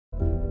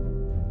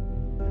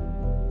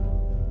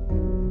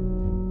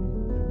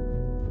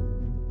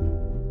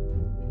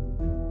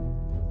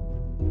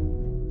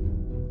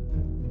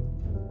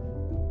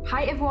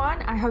Hi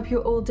everyone, I hope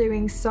you're all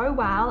doing so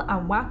well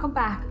and welcome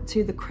back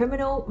to the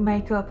Criminal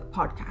Makeup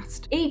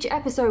Podcast. Each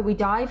episode we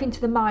dive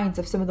into the minds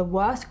of some of the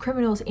worst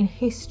criminals in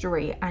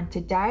history, and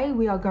today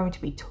we are going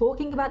to be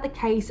talking about the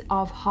case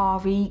of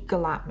Harvey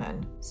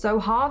Glatman. So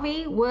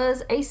Harvey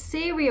was a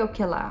serial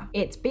killer.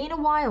 It's been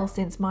a while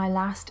since my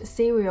last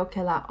serial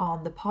killer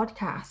on the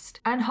podcast,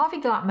 and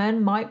Harvey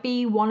Glatman might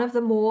be one of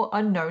the more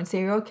unknown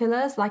serial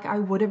killers. Like, I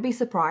wouldn't be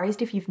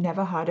surprised if you've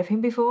never heard of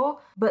him before,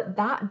 but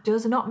that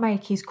does not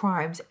make his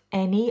crimes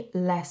any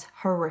less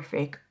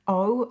horrific.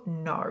 Oh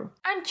no.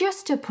 And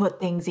just to put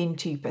things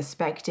into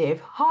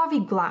perspective, Harvey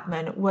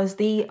Glatman was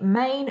the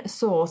main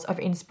source of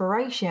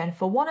inspiration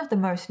for one of the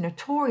most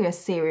notorious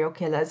serial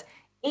killers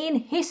in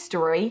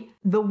history,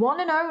 the one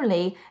and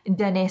only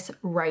Dennis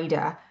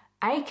Rader,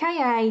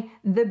 aka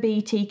the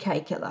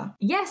BTK killer.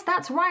 Yes,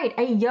 that's right,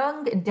 a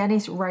young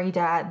Dennis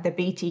Rader, the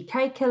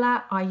BTK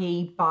killer,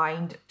 i.e.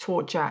 bind,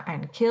 torture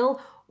and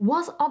kill,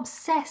 was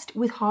obsessed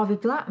with Harvey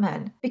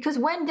Glatman because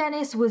when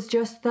Dennis was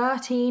just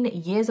 13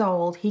 years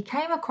old, he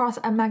came across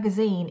a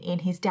magazine in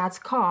his dad's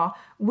car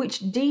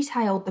which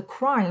detailed the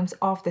crimes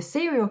of the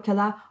serial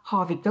killer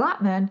Harvey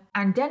Glatman,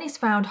 and Dennis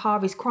found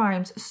Harvey's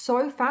crimes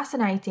so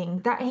fascinating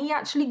that he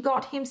actually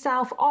got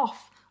himself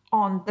off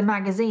on the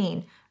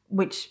magazine,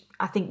 which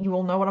I think you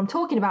all know what I'm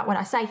talking about when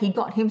I say he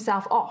got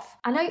himself off.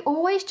 And I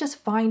always just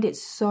find it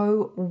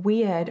so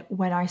weird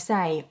when I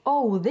say,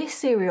 oh, this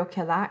serial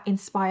killer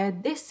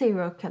inspired this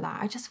serial killer.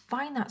 I just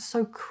find that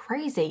so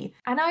crazy.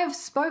 And I have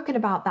spoken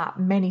about that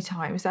many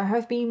times. There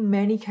have been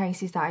many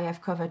cases that I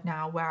have covered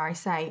now where I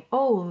say,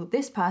 oh,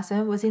 this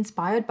person was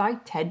inspired by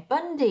Ted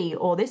Bundy,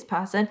 or this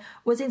person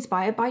was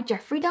inspired by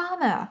Jeffrey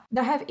Dahmer.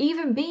 There have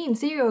even been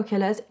serial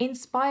killers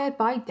inspired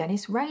by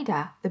Dennis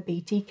Rader, the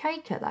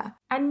BTK killer.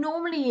 And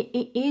normally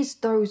it is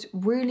those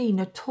really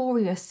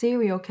notorious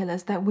serial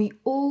killers that we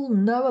all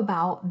know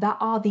about that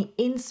are the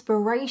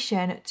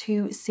inspiration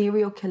to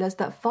serial killers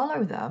that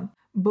follow them.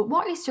 But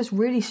what is just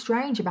really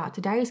strange about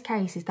today's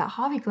case is that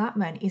Harvey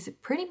Glatman is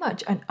pretty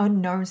much an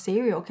unknown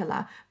serial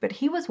killer, but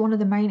he was one of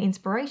the main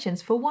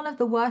inspirations for one of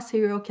the worst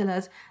serial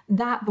killers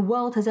that the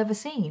world has ever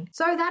seen.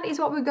 So that is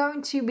what we're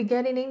going to be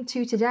getting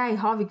into today.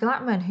 Harvey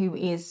Glatman, who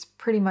is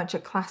pretty much a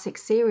classic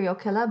serial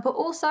killer, but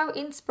also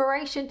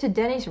inspiration to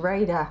Dennis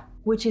Rader,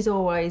 which is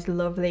always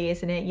lovely,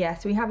 isn't it?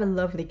 Yes, we have a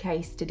lovely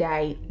case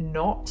today,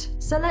 not.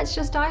 So let's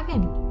just dive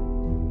in.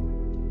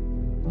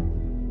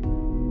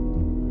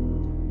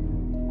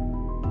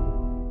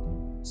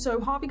 So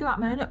Harvey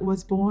Glatman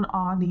was born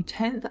on the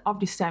 10th of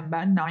December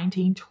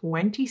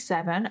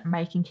 1927,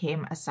 making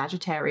him a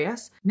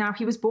Sagittarius. Now,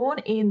 he was born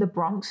in the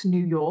Bronx,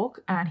 New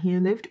York, and he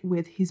lived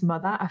with his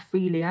mother,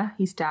 Ophelia,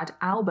 his dad,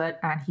 Albert,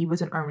 and he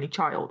was an only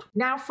child.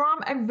 Now, from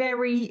a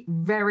very,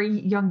 very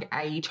young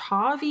age,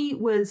 Harvey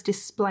was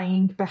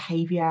displaying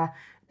behavior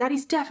that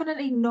is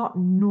definitely not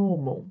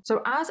normal.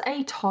 So as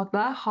a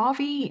toddler,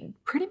 Harvey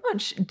pretty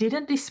much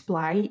didn't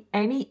display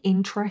any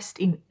interest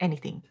in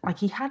anything. Like,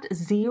 he had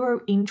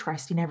zero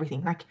interest in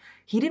everything. Like,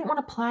 he didn't want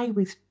to play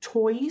with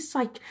toys.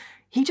 Like,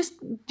 he just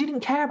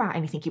didn't care about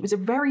anything. It was a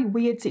very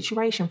weird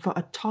situation for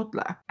a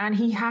toddler. And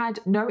he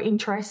had no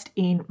interest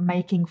in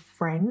making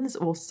friends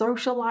or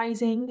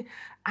socializing.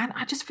 And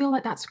I just feel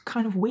like that's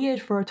kind of weird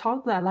for a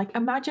toddler. Like,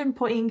 imagine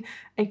putting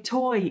a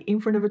toy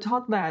in front of a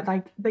toddler.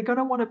 Like, they're going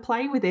to want to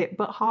play with it.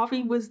 But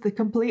Harvey was the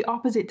complete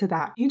opposite to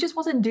that. He just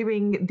wasn't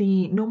doing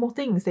the normal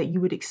things that you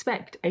would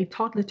expect a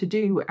toddler to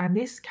do. And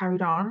this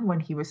carried on when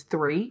he was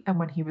 3 and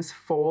when he was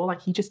 4.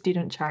 Like, he just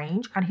didn't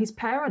change. And his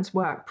parents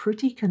were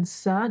pretty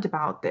concerned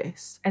about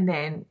this. And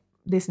then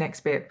this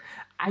next bit,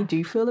 I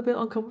do feel a bit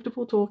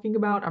uncomfortable talking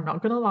about, I'm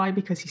not going to lie,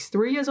 because he's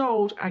 3 years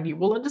old and you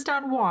will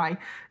understand why.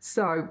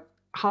 So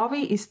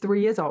Harvey is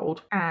 3 years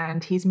old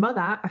and his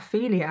mother,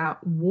 Ophelia,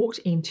 walked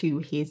into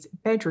his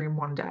bedroom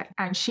one day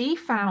and she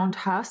found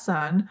her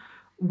son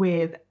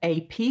with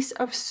a piece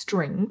of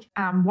string.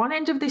 One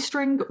end of this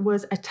string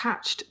was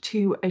attached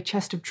to a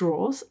chest of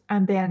drawers,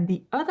 and then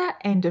the other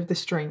end of the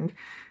string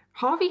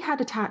Harvey had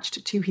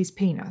attached to his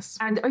penis.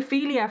 And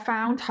Ophelia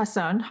found her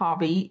son,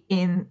 Harvey,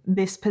 in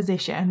this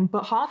position,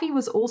 but Harvey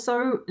was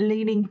also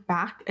leaning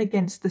back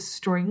against the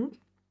string,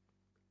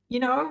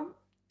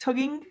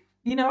 tugging.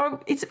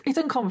 It's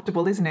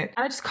uncomfortable, isn't it?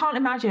 And I just can't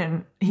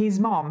imagine his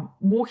mom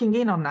walking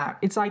in on that.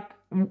 It's like,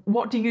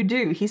 what do you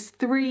do? He's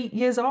 3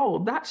 years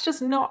old. That's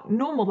just not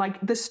normal.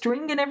 Like, the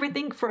string and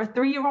everything for a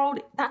 3-year-old,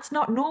 that's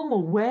not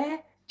normal.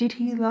 Where did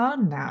he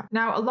learn that?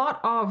 Now, a lot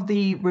of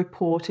the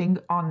reporting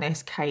on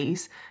this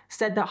case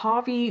said that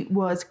Harvey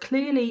was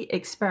clearly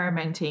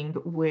experimenting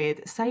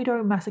with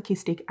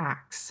sadomasochistic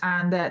acts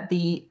and that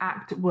the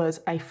act was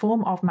a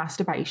form of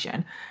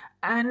masturbation.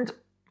 And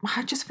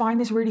I just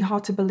find this really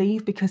hard to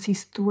believe because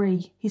he's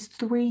 3. He's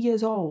 3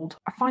 years old.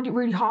 I find it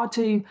really hard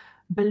to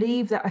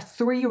believe that a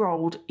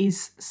 3-year-old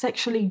is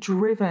sexually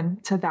driven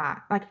to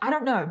that. Like, I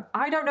don't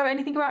know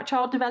anything about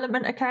child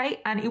development, okay?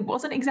 And it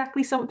wasn't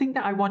exactly something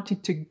that I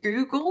wanted to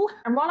Google.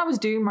 And while I was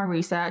doing my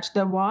research,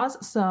 there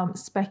was some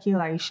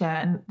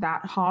speculation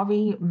that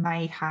Harvey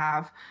may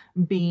have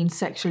being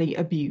sexually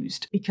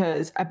abused,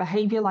 because a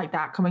behavior like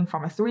that coming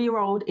from a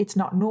 3-year-old, it's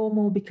not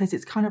normal, because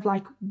it's kind of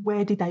like,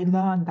 where did they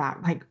learn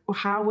that? Like,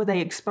 how were they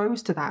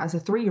exposed to that as a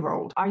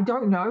 3-year-old? I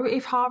don't know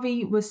if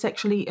Harvey was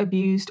sexually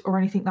abused or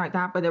anything like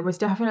that, but there was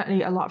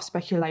definitely a lot of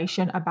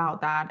speculation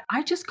about that.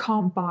 I just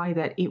can't buy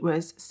that it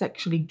was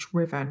sexually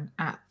driven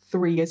at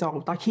 3 years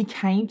old. Like, he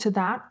came to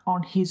that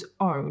on his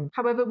own.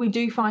 However, we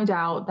do find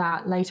out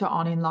that later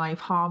on in life,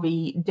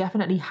 Harvey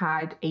definitely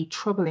had a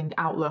troubling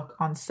outlook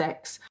on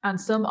sex,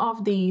 and some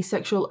of the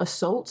sexual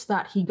assaults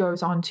that he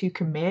goes on to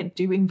commit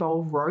do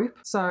involve rope.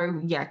 So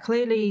yeah,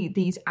 clearly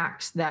these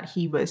acts that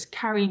he was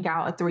carrying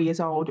out at 3 years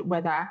old,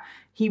 whether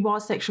he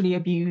was sexually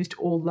abused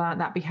or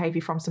learned that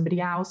behavior from somebody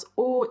else,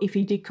 or if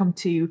he did come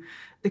to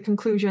the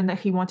conclusion that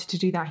he wanted to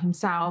do that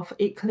himself,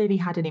 it clearly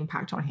had an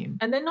impact on him.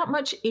 And then not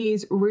much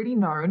is really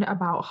known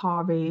about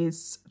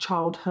Harvey's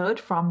childhood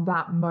from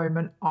that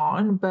moment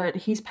on, but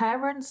his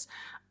parents,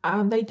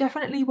 they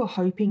definitely were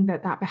hoping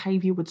that that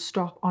behavior would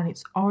stop on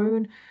its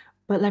own.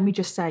 But let me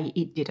just say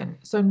it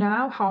didn't. So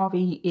now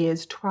Harvey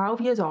is 12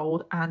 years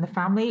old and the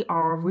family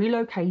are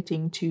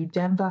relocating to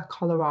Denver,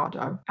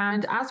 Colorado.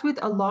 And as with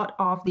a lot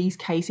of these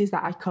cases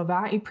that I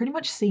cover, it pretty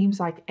much seems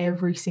like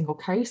every single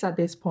case at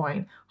this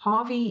point,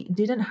 Harvey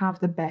didn't have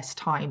the best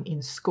time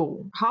in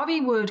school. Harvey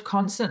would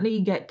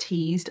constantly get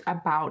teased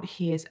about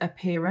his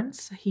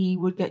appearance. He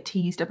would get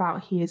teased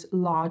about his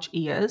large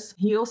ears.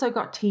 He also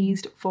got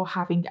teased for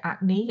having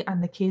acne,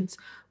 and the kids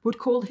would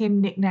call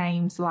him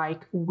nicknames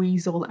like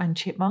Weasel and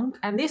Chipmunk.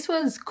 And this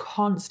was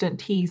constant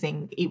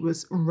teasing. It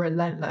was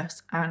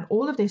relentless. And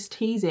all of this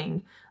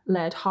teasing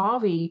led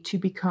Harvey to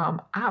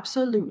become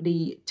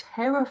absolutely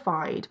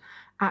terrified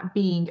at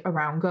being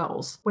around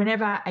girls.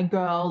 Whenever a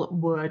girl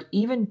would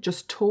even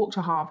just talk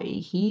to Harvey,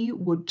 he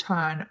would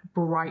turn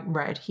bright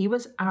red. He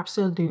was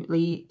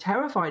absolutely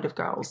terrified of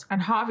girls.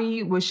 And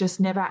Harvey was just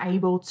never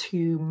able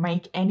to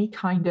make any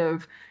kind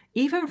of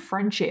even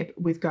friendship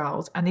with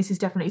girls. And this is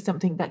definitely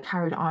something that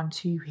carried on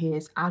to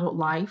his adult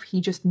life.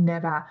 He just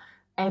never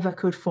ever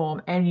could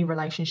form any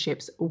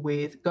relationships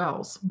with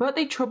girls. But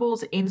the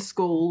troubles in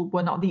school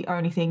were not the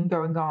only thing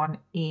going on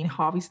in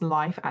Harvey's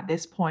life at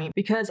this point,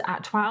 because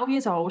at 12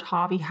 years old,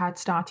 Harvey had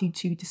started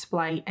to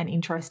display an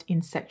interest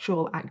in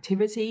sexual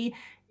activity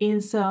in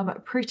some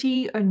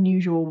pretty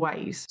unusual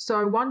ways.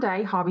 So one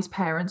day, Harvey's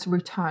parents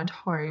returned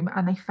home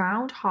and they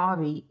found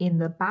Harvey in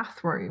the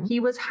bathroom. He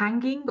was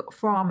hanging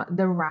from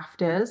the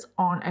rafters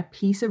on a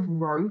piece of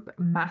rope,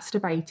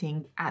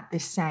 masturbating at the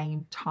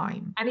same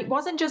time. And it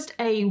wasn't just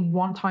a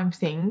one-time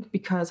thing,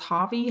 because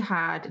Harvey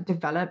had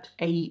developed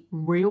a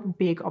real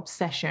big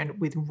obsession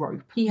with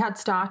rope. He had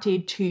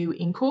started to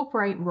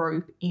incorporate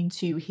rope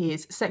into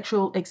his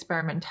sexual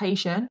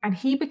experimentation, and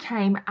he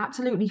became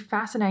absolutely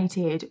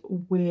fascinated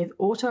with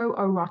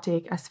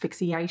autoerotic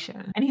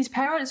asphyxiation. And his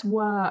parents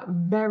were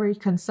very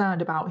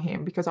concerned about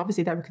him, because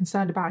obviously they were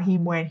concerned about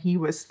him when he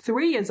was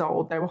 3 years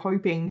old. They were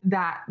hoping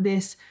that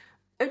this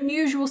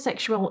unusual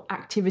sexual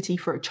activity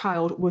for a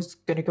child was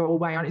going to go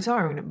away on its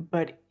own,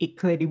 but it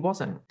clearly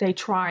wasn't. They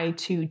tried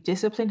to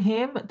discipline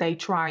him. They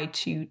tried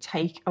to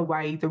take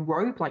away the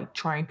rope, like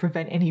try and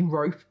prevent any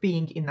rope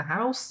being in the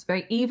house.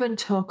 They even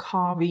took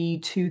Harvey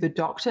to the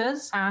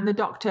doctors, and the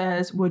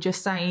doctors were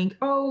just saying,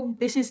 oh,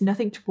 this is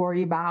nothing to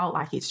worry about.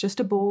 Like, it's just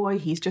a boy.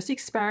 He's just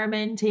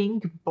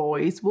experimenting.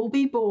 Boys will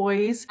be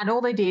boys. And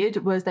all they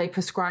did was they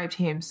prescribed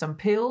him some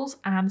pills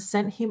and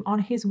sent him on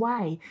his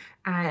way.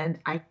 And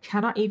I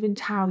cannot even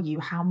tell you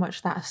how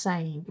much that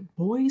saying,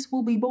 boys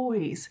will be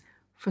boys,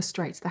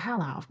 frustrates the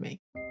hell out of me.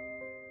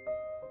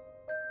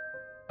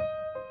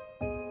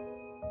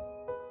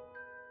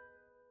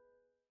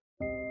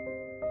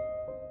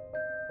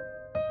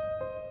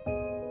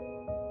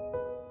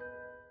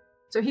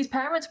 So his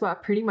parents were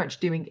pretty much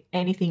doing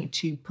anything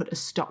to put a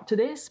stop to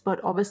this,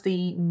 but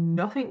obviously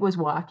nothing was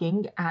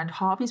working, and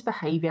Harvey's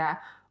behavior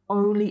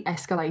only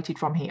escalated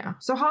from here.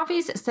 So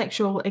Harvey's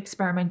sexual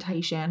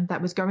experimentation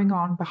that was going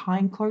on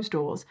behind closed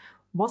doors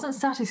wasn't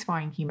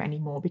satisfying him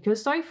anymore,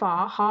 because so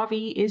far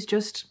Harvey is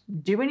just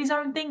doing his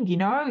own thing, you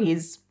know,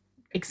 he's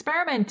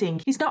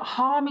experimenting. He's not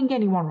harming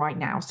anyone right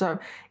now. So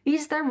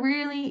is there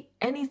really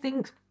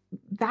anything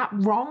that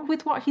wrong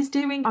with what he's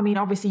doing? I mean,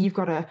 obviously you've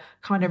got to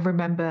kind of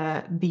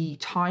remember the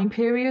time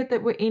period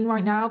that we're in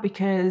right now,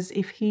 because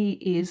if he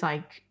is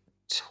like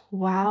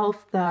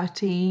 12,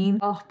 13,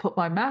 I'll put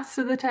my maths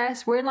to the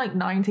test. We're in like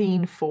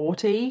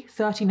 1940,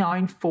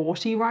 39,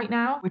 40 right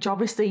now, which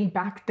obviously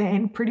back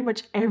then pretty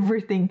much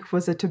everything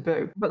was a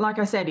taboo. But like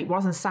I said, it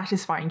wasn't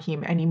satisfying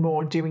him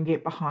anymore doing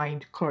it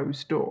behind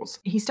closed doors.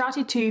 He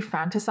started to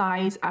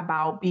fantasize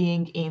about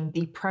being in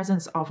the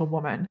presence of a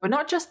woman. But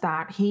not just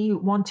that, he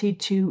wanted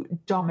to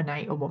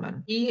dominate a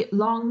woman. He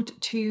longed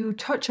to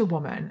touch a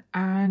woman,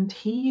 and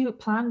he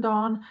planned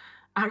on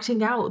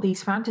acting out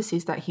these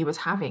fantasies that he was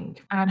having.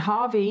 And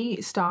Harvey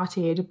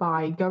started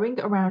by going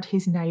around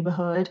his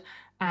neighborhood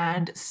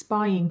and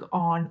spying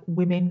on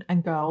women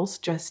and girls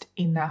just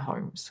in their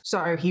homes.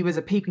 So he was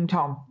a peeping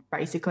Tom,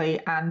 basically,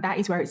 and that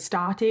is where it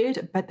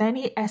started. But then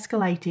it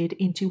escalated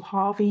into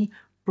Harvey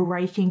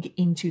breaking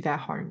into their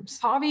homes.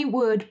 Harvey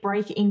would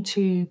break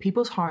into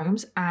people's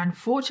homes, and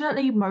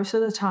fortunately, most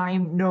of the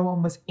time, no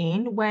one was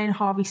in when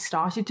Harvey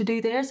started to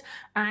do this,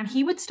 and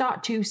he would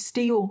start to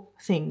steal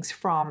things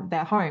from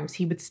their homes.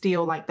 He would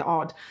steal like the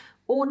odd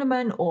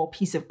ornament or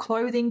piece of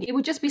clothing. It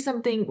would just be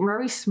something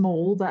very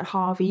small that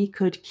Harvey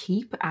could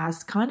keep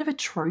as kind of a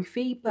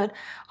trophy. But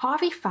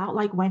Harvey felt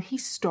like when he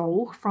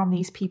stole from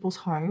these people's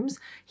homes,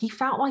 he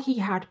felt like he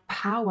had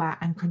power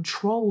and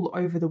control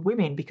over the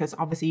women, because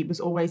obviously it was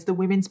always the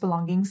women's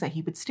belongings that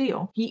he would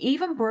steal. He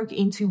even broke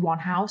into one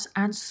house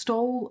and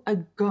stole a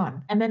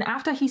gun. And then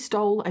after he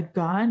stole a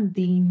gun,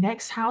 the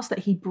next house that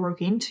he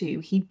broke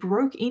into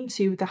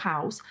the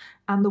house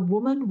and the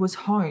woman was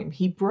home.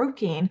 He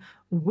broke in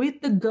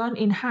with the gun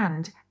in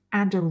hand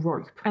and a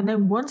rope. And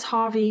then once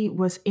Harvey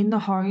was in the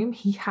home,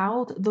 he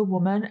held the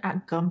woman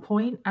at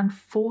gunpoint and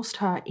forced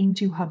her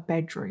into her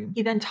bedroom.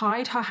 He then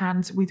tied her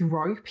hands with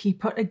rope. He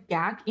put a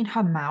gag in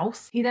her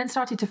mouth. He then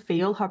started to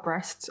feel her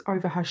breasts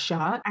over her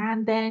shirt.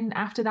 And then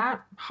after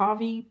that,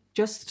 Harvey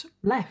just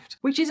left,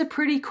 which is a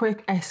pretty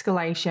quick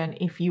escalation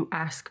if you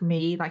ask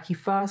me. Like, you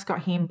first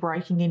got him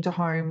breaking into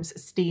homes,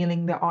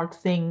 stealing the odd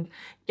thing,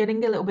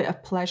 getting a little bit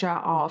of pleasure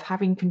of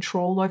having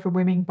control over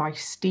women by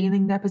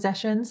stealing their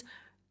possessions,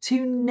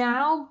 to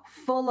now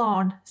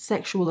full-on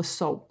sexual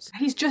assault.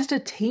 He's just a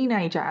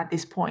teenager at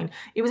this point.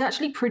 It was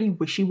actually pretty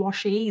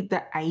wishy-washy,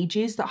 the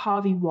ages that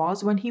Harvey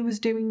was when he was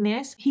doing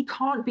this. He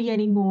can't be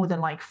any more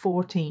than like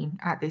 14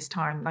 at this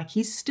time. Like,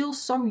 he's still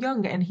so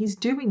young and he's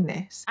doing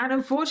this. And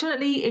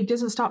unfortunately, it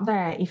doesn't stop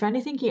there. If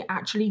anything, it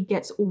actually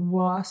gets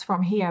worse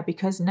from here,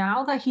 because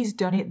now that he's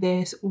done it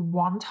this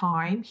one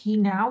time, he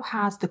now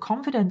has the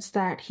confidence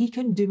that he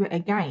can do it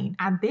again.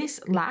 And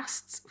this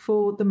lasts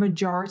for the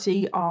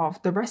majority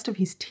of the rest of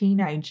his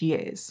teenage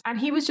years. And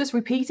he was just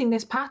repeating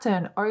this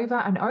pattern over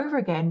and over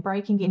again,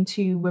 breaking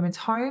into women's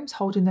homes,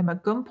 holding them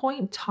at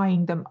gunpoint,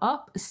 tying them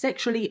up,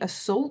 sexually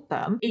assault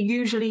them. It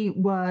usually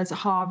was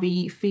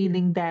Harvey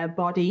feeling their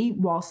body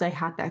whilst they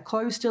had their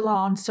clothes still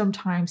on.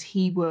 Sometimes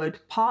he would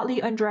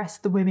partly undress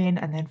the women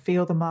and then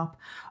feel them up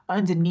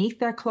underneath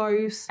their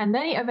clothes. And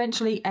then it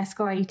eventually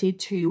escalated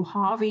to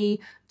Harvey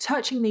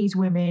touching these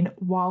women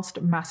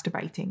whilst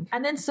masturbating.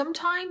 And then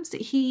sometimes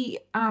he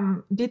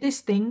did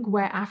this thing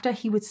where after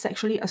he would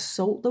sexually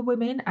assault the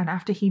women and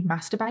after he'd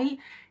masturbate,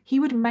 he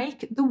would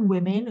make the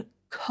women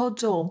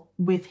cuddle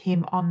with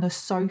him on the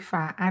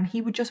sofa, and he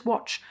would just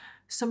watch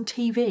some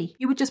TV.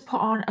 He would just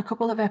put on a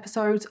couple of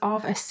episodes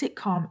of a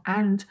sitcom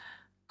and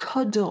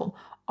cuddle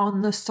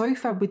on the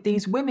sofa with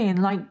these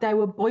women like they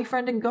were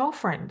boyfriend and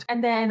girlfriend.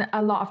 And then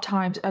a lot of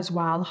times as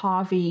well,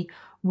 Harvey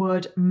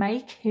would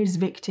make his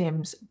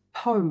victims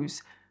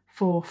pose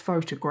for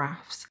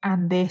photographs.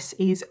 And this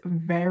is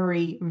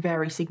very,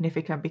 very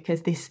significant,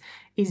 because this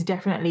is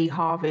definitely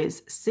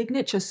Harvey's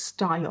signature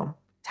style,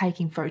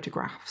 taking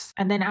photographs.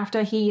 And then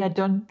after he had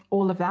done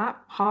all of that,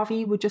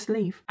 Harvey would just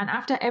leave. And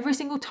after every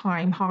single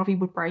time Harvey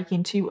would break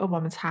into a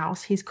woman's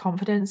house, his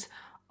confidence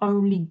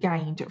only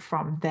gained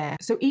from there.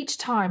 So each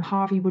time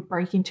Harvey would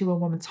break into a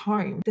woman's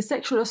home, the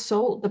sexual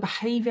assault, the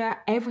behavior,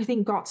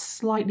 everything got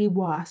slightly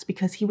worse,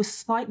 because he was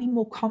slightly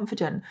more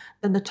confident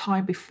than the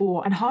time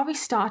before. And Harvey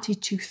started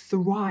to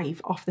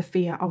thrive off the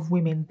fear of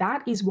women.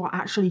 That is what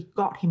actually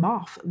got him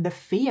off. The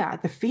fear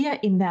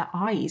in their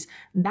eyes,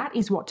 that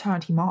is what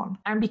turned him on.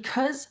 And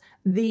because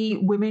the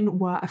women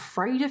were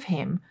afraid of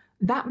him,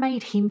 that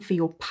made him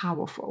feel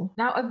powerful.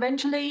 Now,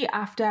 eventually,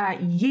 after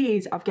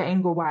years of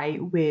getting away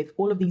with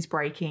all of these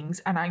breakings,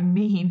 and I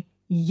mean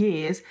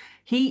years,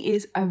 he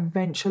is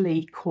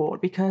eventually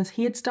caught because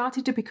he had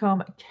started to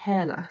become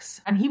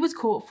careless. And he was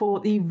caught for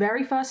the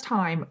very first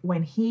time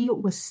when he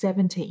was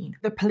 17.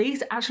 The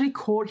police actually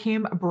caught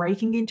him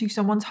breaking into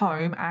someone's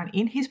home, and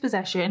in his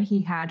possession,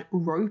 he had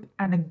rope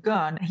and a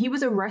gun. He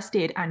was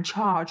arrested and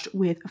charged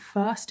with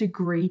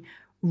first-degree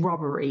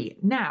robbery.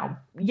 Now,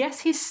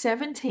 yes, he's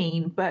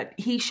 17, but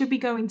he should be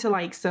going to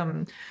like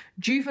some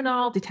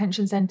juvenile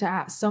detention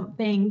center,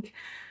 something.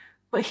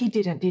 But he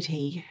didn't, did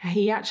he?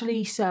 He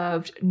actually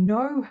served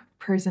no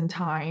prison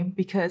time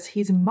because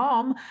his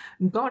mom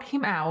got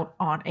him out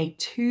on a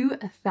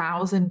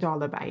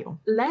 $2,000 bail.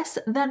 Less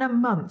than a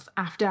month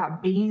after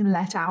being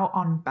let out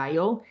on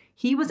bail,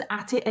 he was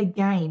at it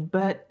again,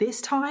 but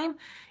this time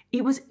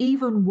it was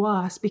even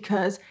worse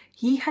because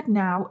he had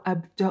now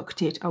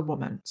abducted a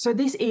woman. So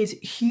this is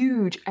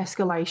huge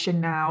escalation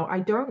now. I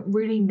don't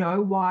really know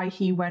why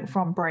he went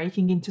from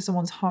breaking into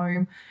someone's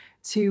home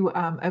to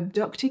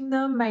abducting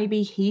them.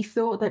 Maybe he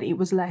thought that it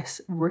was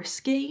less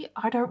risky.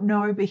 I don't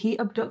know, but he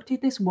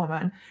abducted this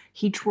woman.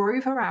 He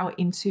drove her out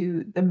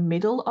into the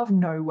middle of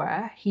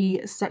nowhere.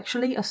 He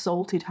sexually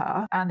assaulted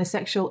her, and the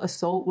sexual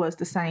assault was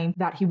the same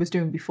that he was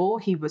doing before.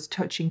 He was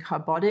touching her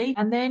body,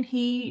 and then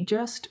he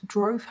just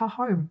drove her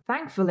home.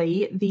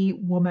 Thankfully, the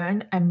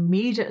woman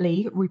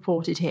immediately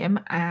reported him,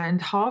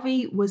 and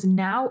Harvey was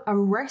now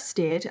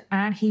arrested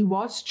and he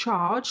was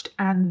charged,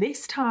 and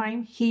this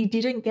time he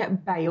didn't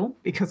get bail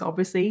because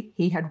obviously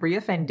he had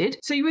reoffended.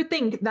 So you would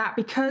think that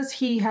because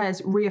he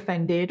has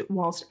reoffended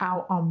whilst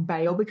out on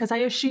bail, because I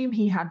assume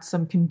he had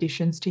some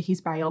conditions to his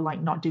bail,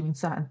 like not doing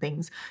certain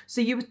things.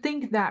 So you would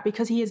think that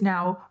because he is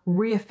now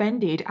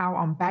reoffended out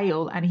on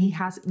bail and he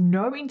has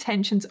no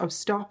intentions of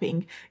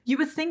stopping, you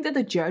would think that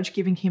the judge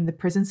giving him the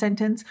prison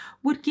sentence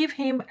would give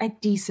him a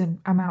decent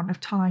amount of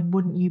time,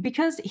 wouldn't you?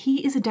 Because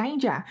he is a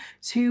danger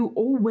to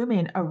all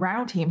women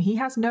around him. He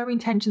has no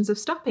intentions of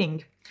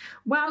stopping.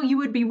 Well, you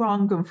would be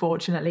wrong,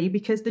 unfortunately,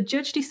 because the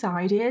judge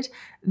decided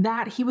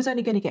that he was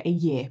only going to get a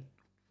year.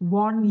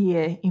 1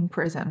 year in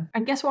prison.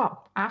 And guess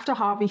what? After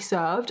Harvey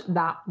served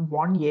that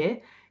 1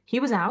 year, he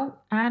was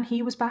out and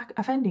he was back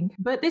offending.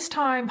 But this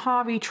time,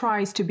 Harvey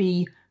tries to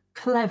be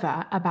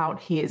clever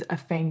about his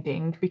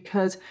offending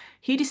because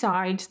he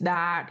decides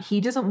that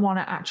he doesn't want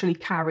to actually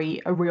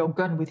carry a real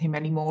gun with him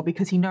anymore,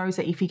 because he knows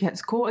that if he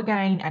gets caught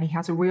again and he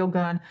has a real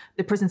gun,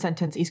 the prison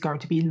sentence is going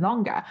to be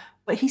longer.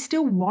 But he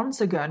still wants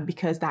a gun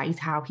because that is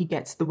how he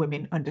gets the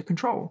women under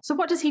control. So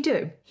what does he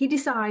do? He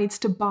decides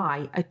to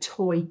buy a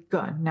toy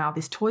gun. Now,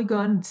 this toy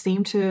gun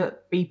seemed to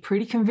be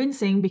pretty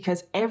convincing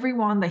because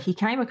everyone that he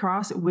came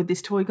across with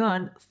this toy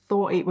gun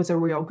thought it was a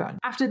real gun.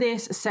 After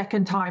this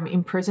second time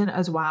in prison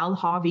as well,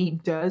 Harvey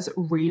does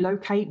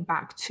relocate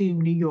back to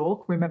New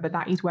York. Remember,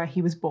 that is where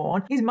he was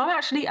born. His mum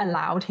actually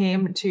allowed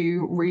him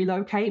to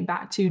relocate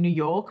back to New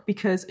York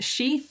because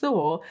she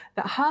thought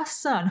that her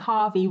son,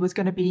 Harvey, was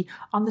going to be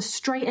on the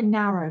straight and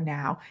narrow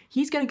now.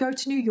 He's going to go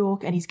to New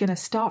York and he's going to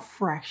start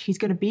fresh. He's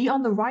going to be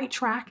on the right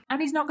track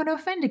and he's not going to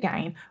offend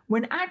again.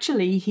 When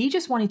actually he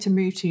just wanted to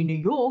move to New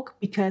York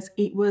because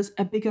it was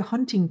a bigger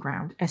hunting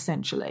ground,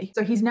 essentially.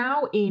 So he's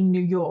now in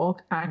New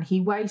York and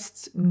he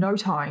wastes no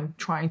time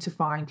trying to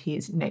find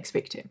his next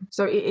victim.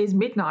 So it is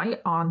midnight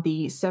on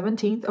the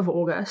 17th of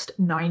August,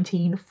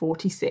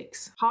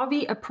 1946.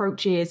 Harvey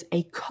approaches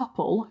a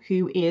couple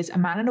who is a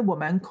man and a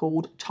woman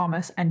called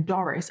Thomas and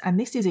Doris. And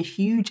this is a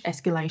huge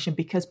escalation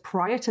because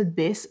prior to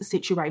this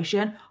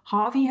situation,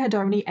 Harvey had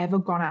only ever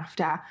gone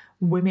after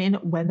women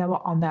when they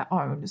were on their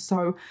own.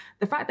 So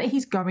the fact that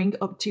he's going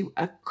up to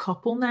a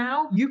couple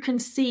now, you can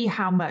see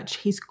how much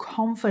his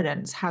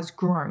confidence has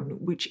grown,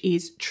 which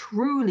is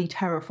truly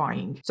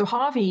terrifying. So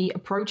Harvey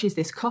approaches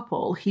this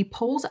couple, he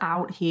pulls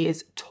out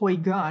his toy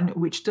gun,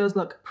 which does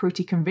look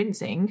pretty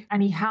convincing,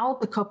 and he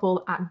held the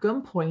couple at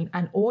gunpoint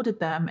and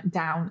ordered them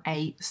down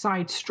a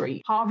side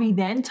street. Harvey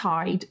then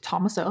tied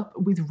Thomas up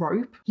with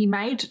rope. He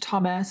made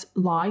Thomas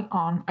lie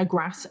on a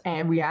grass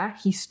area.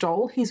 He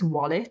stole his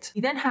wallet.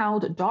 He then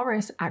held Doris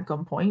at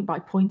gunpoint by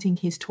pointing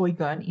his toy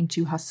gun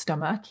into her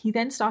stomach. He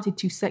then started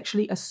to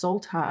sexually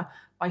assault her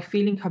by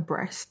feeling her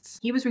breasts.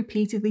 He was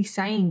repeatedly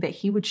saying that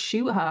he would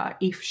shoot her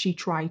if she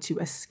tried to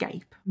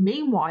escape.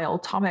 Meanwhile,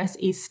 Thomas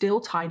is still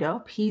tied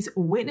up. He's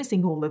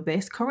witnessing all of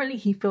this. Currently,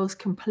 he feels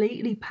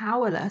completely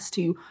powerless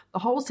to the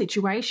whole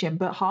situation,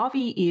 but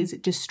Harvey is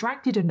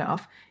distracted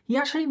enough. He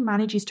actually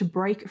manages to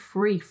break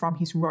free from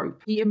his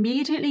rope. He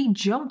immediately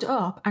jumped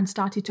up and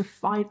started to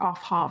fight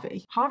off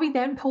Harvey. Harvey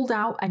then pulled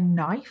out a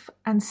knife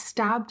and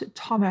stabbed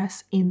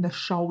Thomas in the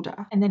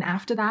shoulder. And then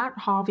after that,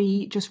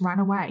 Harvey just ran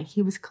away.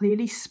 He was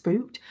clearly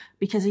spooked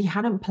because he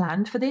hadn't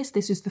planned for this.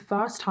 This is the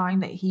first time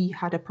that he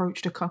had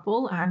approached a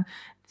couple and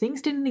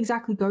things didn't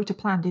exactly go to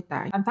plan, did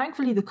they? And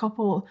thankfully, the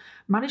couple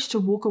managed to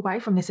walk away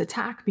from this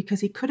attack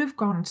because it could have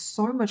gone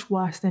so much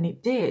worse than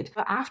it did.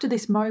 But after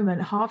this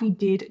moment, Harvey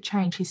did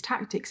change his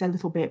tactics a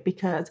little bit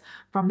because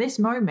from this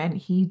moment,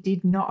 he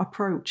did not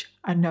approach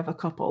another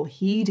couple.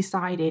 He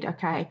decided,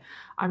 okay,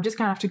 I'm just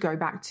going to have to go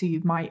back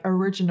to my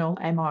original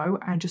MO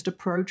and just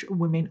approach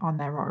women on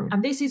their own.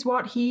 And this is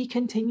what he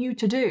continued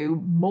to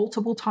do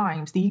multiple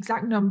times. The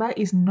exact number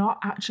is not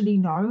actually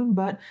known,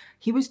 but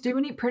he was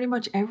doing it pretty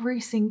much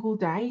every single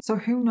day. So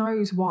who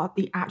knows what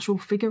the actual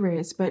figure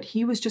is, but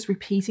he was just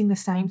repeating the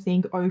same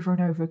thing over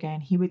and over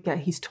again. He would get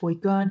his toy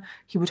gun,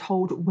 he would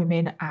hold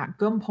women at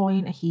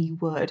gunpoint, he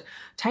would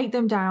take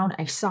them down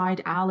a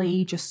side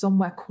alley, just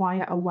somewhere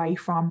quiet away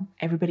from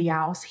everybody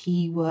else.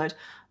 He would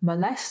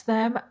molest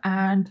them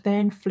and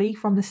then flee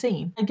from the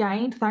scene.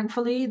 Again,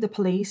 thankfully, the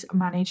police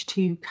managed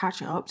to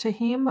catch up to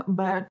him,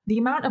 but the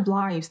amount of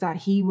lives that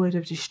he would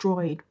have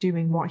destroyed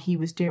doing what he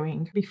was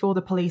doing before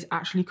the police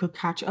actually could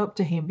catch up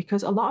to him,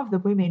 because a lot of the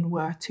women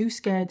were too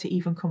scared to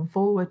even come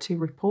forward to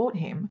report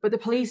him. But the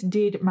police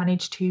did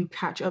manage to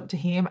catch up to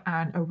him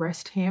and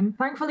arrest him.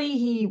 Thankfully,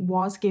 he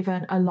was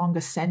given a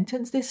longer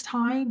sentence this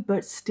time,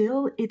 but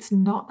still, it's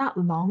not that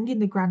long in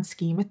the grand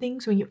scheme of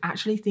things when you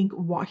actually think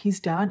what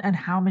he's done and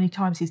how many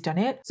times he's done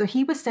it. So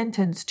he was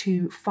sentenced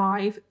to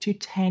 5 to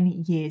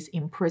 10 years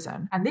in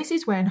prison. And this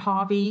is when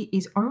Harvey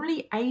is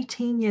only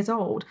 18 years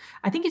old.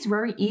 I think it's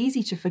very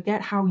easy to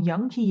forget how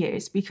young he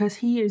is because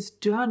he has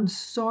done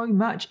so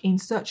much in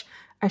such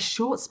a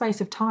short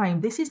space of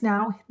time. This is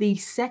now the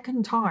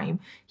second time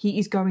he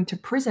is going to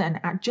prison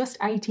at just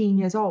 18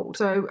 years old.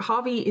 So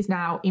Harvey is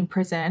now in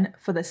prison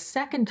for the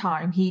second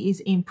time. He is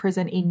in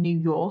prison in New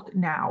York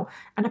now.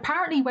 And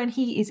apparently when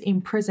he is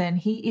in prison,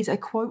 he is a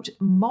quote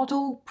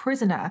model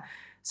prisoner.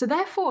 So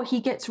therefore he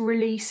gets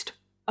released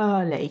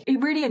early.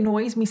 It really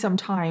annoys me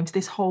sometimes,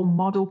 this whole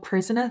model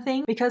prisoner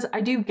thing, because I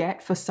do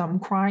get for some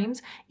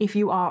crimes, if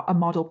you are a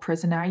model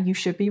prisoner, you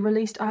should be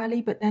released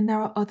early, but then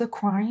there are other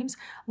crimes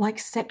like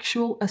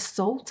sexual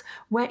assault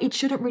where it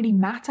shouldn't really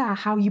matter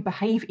how you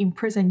behave in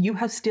prison. You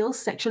have still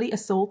sexually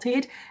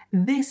assaulted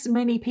this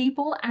many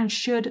people and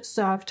should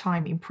serve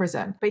time in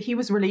prison. But he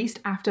was released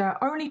after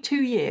only 2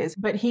 years,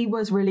 but he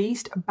was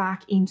released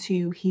back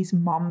into his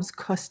mom's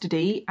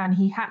custody, and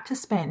he had to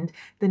spend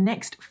the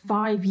next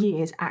 5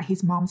 years at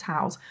his mom's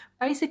house,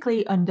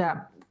 basically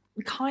under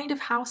kind of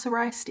house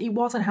arrest. It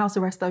wasn't house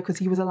arrest though, because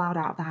he was allowed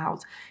out of the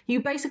house. He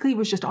basically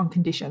was just on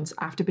conditions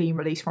after being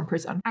released from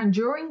prison. And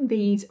during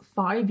these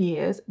 5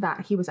 years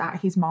that he was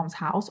at his mom's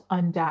house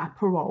under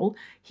parole,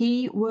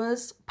 he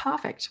was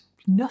perfect.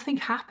 Nothing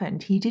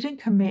happened. He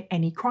didn't commit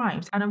any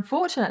crimes. And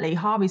unfortunately,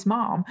 Harvey's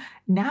mom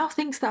now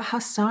thinks that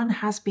her son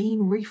has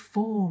been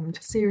reformed.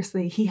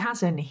 Seriously, he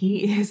hasn't.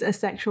 He is a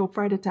sexual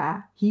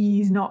predator.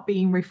 He's not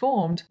being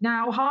reformed.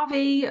 Now,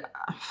 Harvey,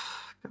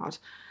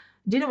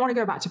 didn't want to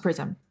go back to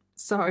prison.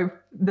 So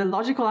the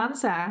logical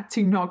answer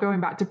to not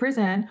going back to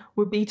prison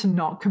would be to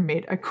not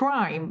commit a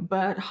crime.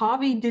 But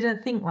Harvey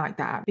didn't think like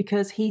that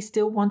because he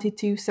still wanted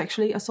to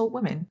sexually assault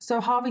women. So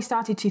Harvey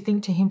started to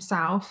think to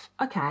himself,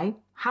 okay,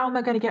 how am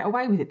I going to get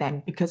away with it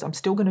then? Because I'm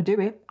still going to do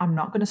it. I'm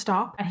not going to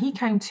stop. And he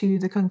came to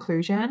the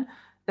conclusion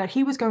that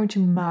he was going to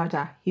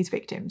murder his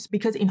victims.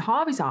 Because in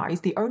Harvey's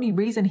eyes, the only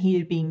reason he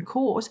had been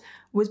caught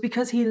was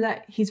because he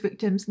let his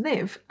victims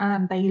live.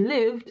 And they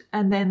lived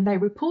and then they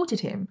reported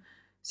him.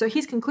 So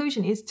his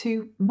conclusion is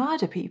to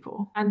murder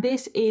people. And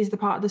this is the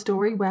part of the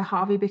story where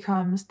Harvey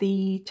becomes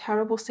the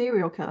terrible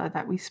serial killer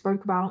that we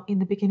spoke about in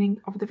the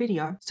beginning of the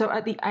video. So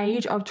at the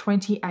age of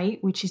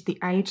 28, which is the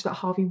age that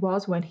Harvey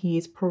was when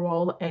his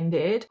parole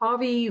ended,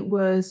 Harvey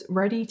was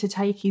ready to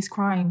take his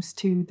crimes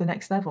to the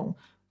next level,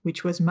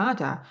 which was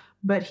murder.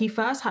 But he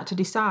first had to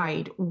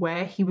decide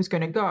where he was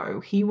going to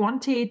go. He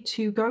wanted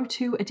to go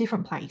to a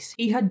different place.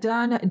 He had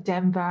done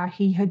Denver,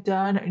 he had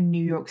done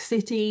New York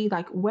City.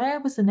 Like,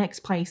 where was the next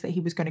place that he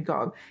was going to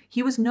go?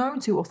 He was known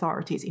to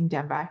authorities in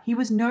Denver. He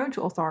was known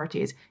to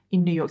authorities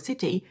in New York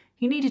City.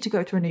 He needed to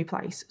go to a new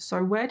place.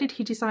 So where did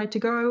he decide to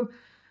go?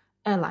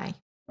 LA.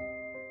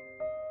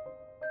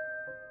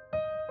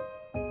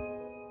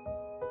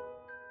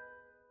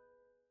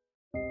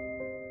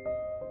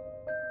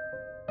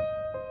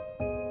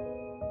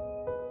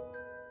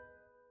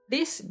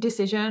 This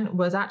decision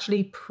was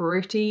actually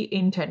pretty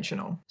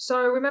intentional.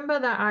 So remember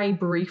that I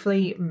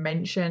briefly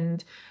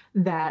mentioned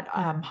that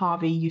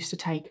Harvey used to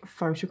take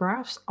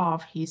photographs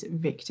of his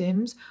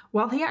victims?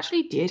 Well, he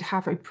actually did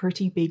have a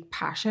pretty big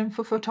passion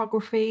for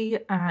photography,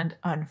 and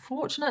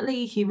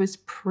unfortunately, he was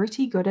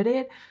pretty good at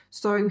it.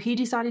 So he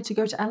decided to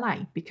go to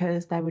LA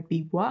because there would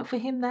be work for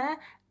him there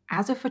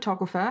as a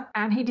photographer,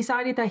 and he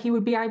decided that he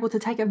would be able to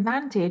take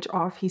advantage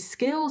of his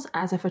skills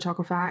as a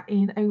photographer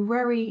in a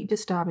very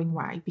disturbing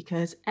way,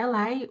 because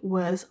LA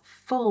was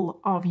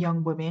full of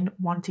young women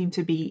wanting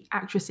to be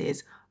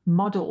actresses,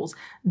 models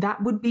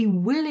that would be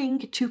willing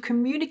to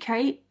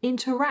communicate,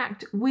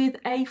 interact with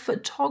a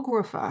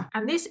photographer.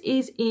 And this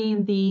is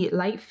in the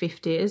late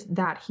 50s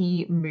that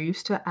he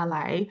moves to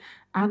LA.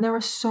 And there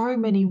are so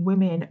many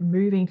women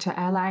moving to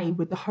LA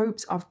with the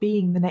hopes of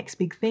being the next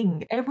big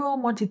thing.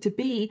 Everyone wanted to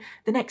be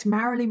the next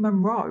Marilyn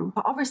Monroe.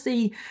 But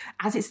obviously,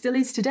 as it still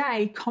is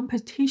today,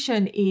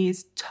 competition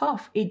is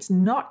tough. It's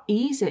not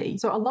easy.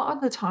 So a lot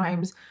of the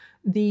times,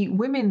 the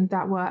women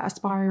that were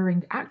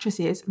aspiring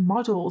actresses,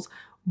 models,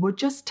 would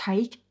just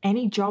take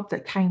any job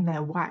that came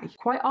their way.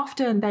 Quite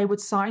often, they would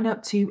sign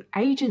up to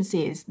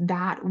agencies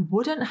that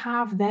wouldn't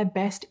have their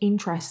best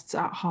interests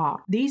at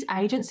heart. These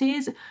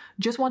agencies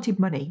just wanted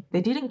money. They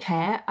didn't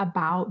care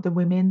about the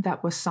women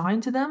that were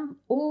signed to them.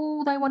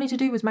 All they wanted to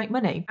do was make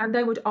money. And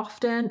they would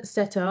often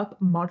set up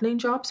modeling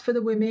jobs for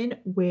the women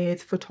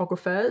with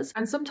photographers.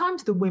 And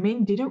sometimes the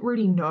women didn't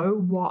really know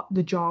what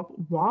the job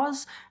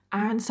was.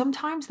 And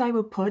sometimes they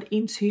were put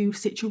into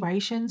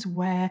situations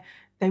where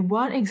they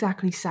weren't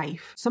exactly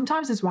safe.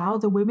 Sometimes as well,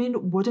 the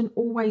women wouldn't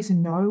always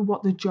know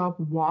what the job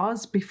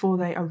was before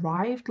they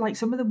arrived. Like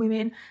some of the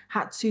women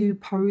had to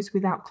pose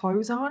without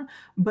clothes on,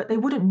 but they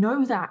wouldn't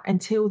know that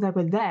until they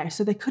were there.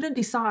 So they couldn't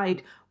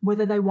decide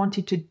whether they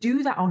wanted to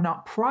do that or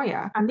not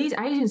prior. And these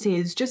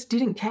agencies just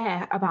didn't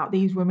care about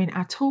these women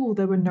at all.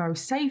 There were no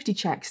safety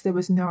checks. There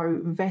was no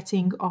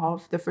vetting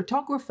of the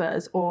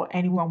photographers or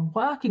anyone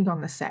working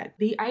on the set.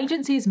 The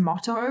agency's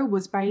motto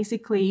was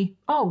basically,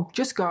 oh,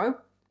 just go,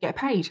 get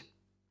paid.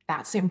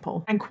 That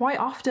simple. And quite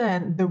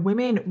often the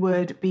women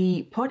would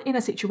be put in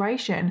a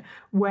situation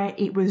where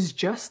it was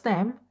just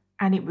them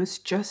and it was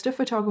just a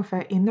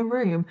photographer in the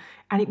room,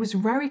 and it was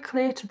very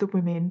clear to the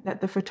women that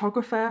the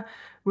photographer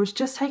was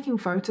just taking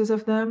photos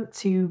of them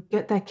to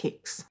get their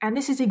kicks. And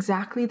this is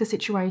exactly the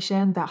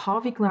situation that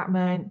Harvey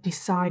Glatman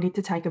decided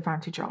to take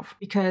advantage of,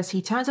 because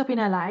he turns up in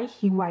LA,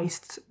 he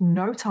wastes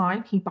no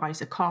time, he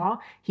buys a car,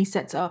 he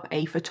sets up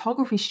a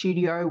photography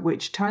studio,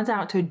 which turns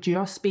out to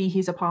just be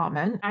his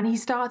apartment, and he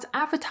starts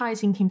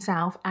advertising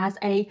himself as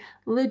a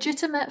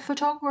legitimate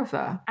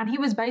photographer. And he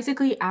was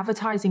basically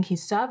advertising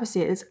his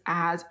services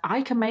as,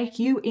 I can make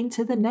you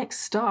into the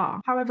next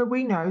star. However,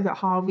 we know that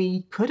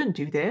Harvey couldn't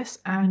do this,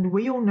 and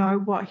we all know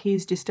what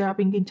his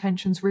disturbing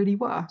intentions really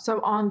were.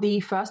 So on the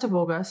 1st of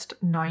August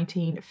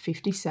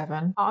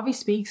 1957, Harvey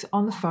speaks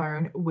on the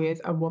phone with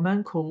a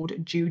woman called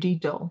Judy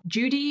Dull.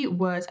 Judy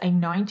was a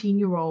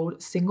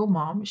 19-year-old single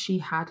mom. She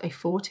had a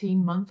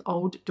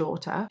 14-month-old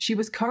daughter. She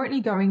was currently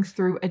going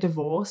through a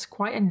divorce,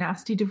 quite a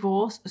nasty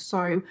divorce,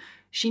 so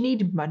she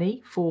needed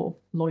money for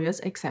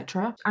lawyers,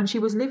 etc. And she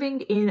was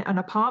living in an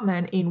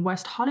apartment in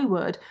West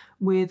Hollywood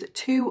with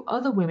 2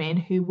 other women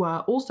who were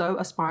also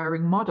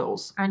aspiring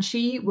models. And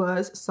she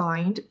was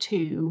signed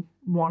to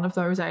one of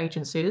those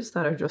agencies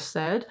that I just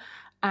said.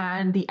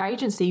 And the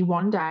agency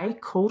one day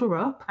called her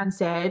up and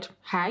said,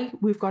 hey,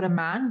 we've got a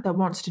man that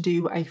wants to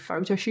do a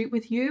photo shoot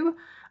with you.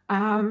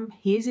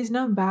 Here's his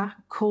number,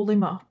 call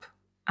him up.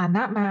 And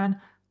that man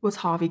was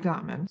Harvey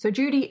Glatman. So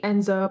Judy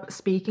ends up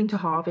speaking to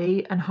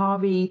Harvey, and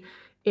Harvey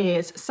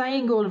is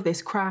saying all of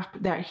this crap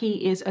that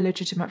he is a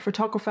legitimate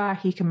photographer,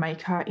 he can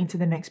make her into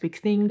the next big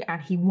thing, and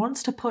he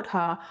wants to put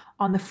her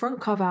on the front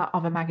cover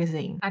of a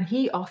magazine. And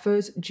he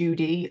offers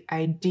Judy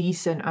a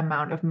decent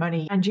amount of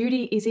money, and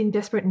Judy is in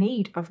desperate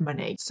need of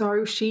money.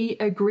 So she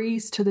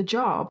agrees to the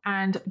job.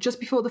 And just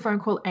before the phone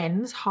call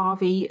ends,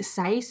 Harvey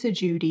says to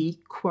Judy,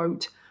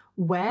 quote,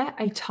 wear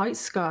a tight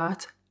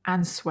skirt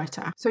and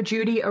sweater. So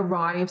Judy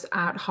arrives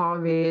at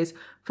Harvey's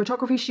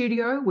photography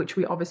studio, which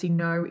we obviously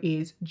know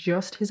is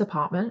just his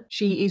apartment.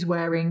 She is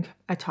wearing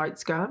a tight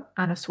skirt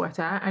and a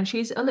sweater, and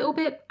she's a little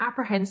bit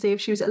apprehensive.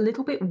 She was a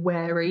little bit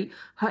wary.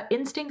 Her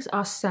instincts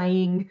are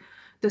saying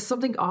there's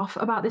something off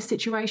about this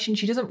situation.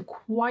 She doesn't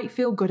quite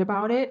feel good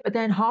about it. But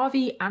then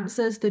Harvey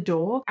answers the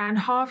door, and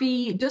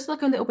Harvey does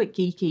look a little bit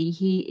geeky.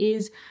 He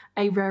is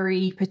a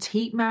very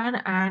petite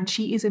man, and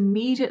she is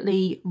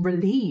immediately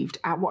relieved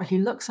at what he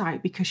looks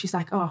like, because she's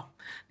like, oh,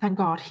 thank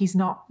God he's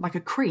not like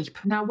a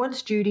creep. Now,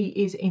 once Judy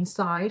is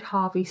inside,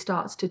 Harvey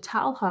starts to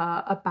tell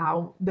her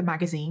about the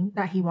magazine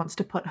that he wants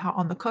to put her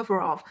on the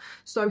cover of.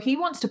 So he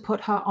wants to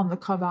put her on the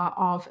cover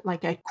of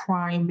like a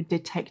crime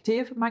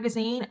detective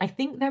magazine. I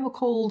think they were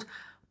called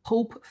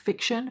Pulp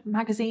Fiction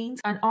magazines.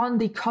 And on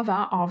the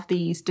cover of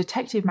these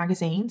detective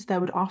magazines,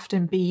 there would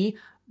often be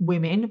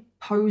women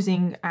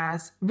posing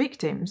as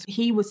victims.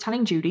 He was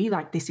telling Judy,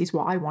 like, this is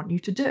what I want you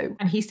to do.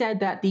 And he said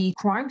that the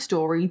crime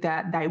story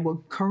that they were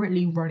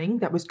currently running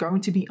that was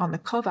going to be on the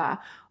cover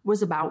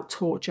was about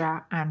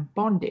torture and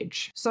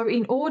bondage. So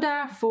in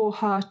order for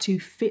her to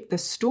fit the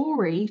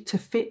story, to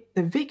fit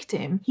the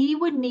victim, he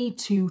would need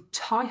to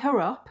tie her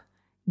up,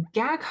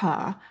 gag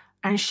her,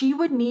 and she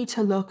would need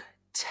to look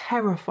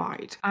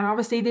terrified. And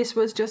obviously this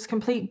was just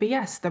complete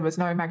BS. There was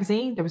no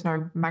magazine, there was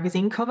no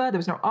magazine cover, there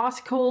was no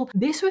article.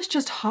 This was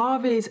just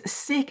Harvey's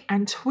sick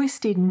and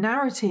twisted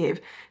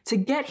narrative to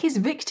get his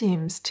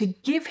victims to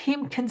give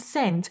him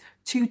consent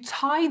to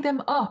tie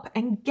them up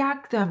and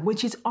gag them,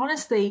 which is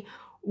honestly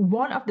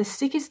one of the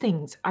sickest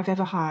things I've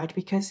ever heard,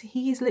 because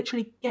he is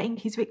literally getting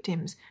his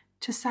victims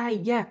to say,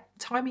 yeah,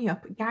 tie me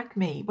up, gag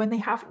me, when they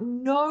have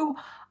no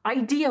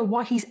idea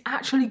what he's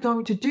actually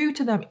going to do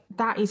to them.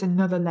 That is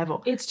another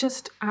level. It's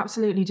just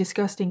absolutely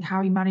disgusting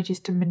how he manages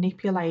to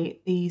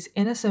manipulate these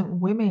innocent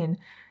women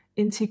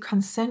into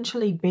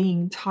consensually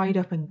being tied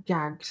up and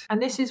gagged.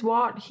 And this is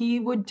what he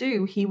would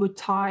do. He would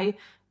tie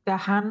their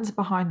hands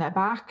behind their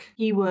back.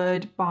 He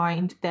would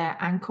bind their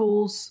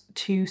ankles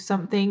to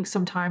something.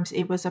 Sometimes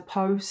it was a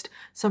post,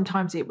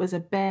 sometimes it was a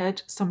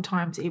bed,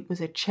 sometimes it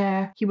was a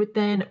chair. He would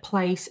then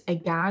place a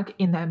gag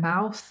in their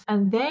mouth.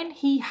 And then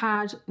he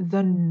had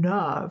the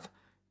nerve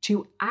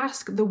to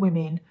ask the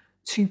women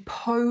to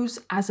pose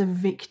as a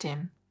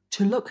victim,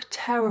 to look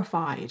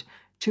terrified,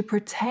 to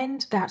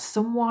pretend that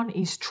someone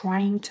is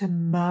trying to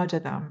murder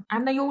them.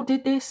 And they all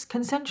did this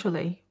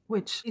consensually,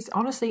 which is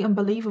honestly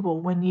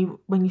unbelievable when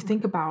you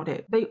think about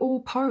it. They all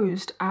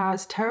posed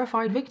as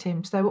terrified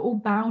victims. They were all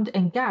bound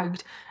and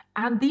gagged.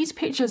 And these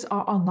pictures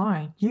are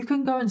online. You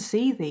can go and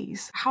see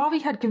these. Harvey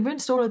had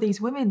convinced all of these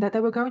women that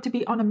they were going to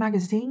be on a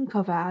magazine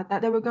cover,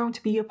 that they were going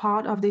to be a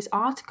part of this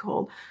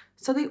article.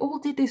 So they all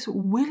did this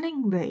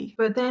willingly.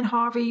 But then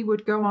Harvey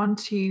would go on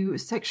to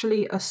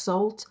sexually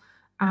assault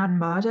and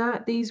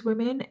murder these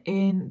women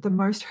in the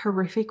most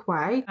horrific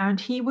way. And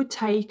he would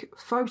take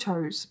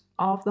photos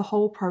of the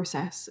whole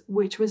process,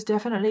 which was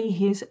definitely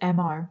his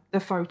MO,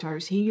 the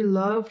photos. He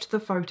loved the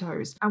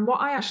photos. And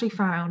what I actually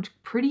found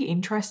pretty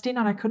interesting,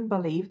 and I couldn't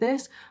believe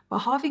this, but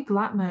Harvey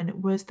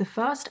Glatman was the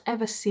first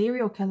ever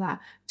serial killer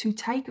to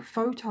take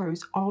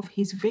photos of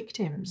his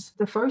victims.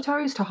 The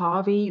photos to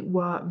Harvey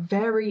were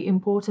very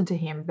important to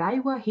him. They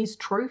were his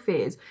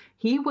trophies.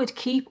 he would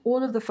keep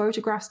all of the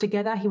photographs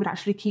together. He would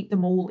actually keep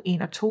them all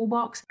in a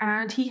toolbox,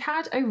 and he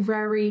had a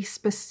very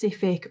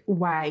specific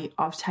way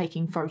of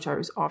taking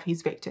photos of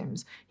his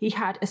victims. He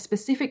had a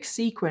specific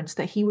sequence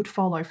that he would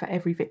follow for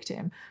every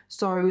victim.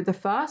 So the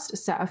first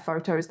set of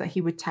photos that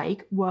he would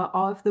take were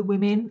of the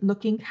women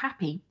looking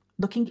happy,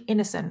 looking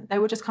innocent. They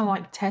were just kind of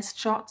like test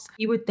shots.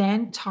 He would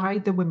then tie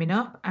the women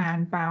up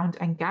and bound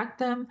and gag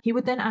them. He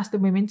would then ask the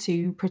women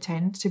to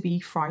pretend to be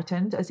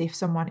frightened as if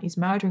someone is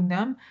murdering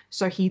them.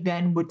 So he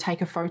then would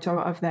take a photo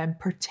of them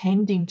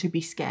pretending to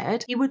be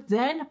scared. He would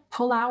then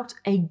pull out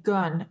a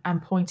gun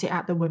and point it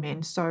at the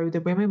women. So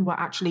the women were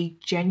actually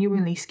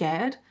genuinely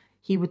scared.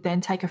 He would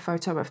then take a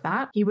photo of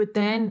that. He would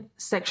then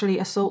sexually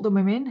assault the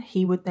women.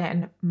 He would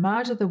then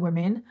murder the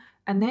women.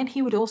 And then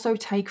he would also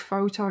take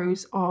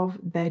photos of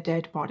their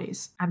dead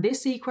bodies. And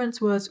this sequence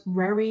was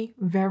very,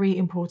 very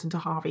important to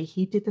Harvey.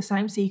 He did the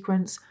same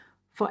sequence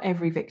for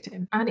every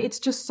victim. And it's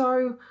just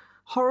so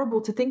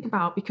horrible to think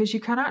about, because you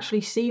can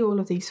actually see all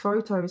of these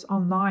photos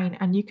online,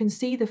 and you can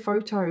see the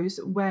photos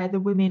where the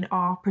women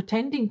are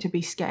pretending to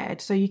be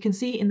scared. So you can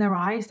see in their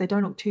eyes, they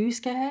don't look too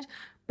scared.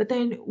 But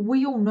then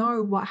we all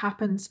know what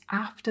happens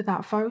after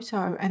that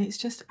photo, and it's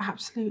just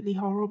absolutely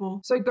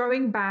horrible. So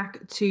going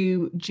back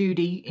to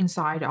Judy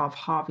inside of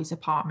Harvey's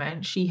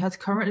apartment, she has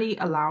currently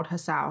allowed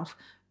herself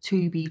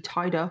to be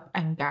tied up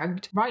and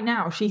gagged. Right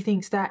now, she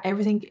thinks that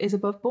everything is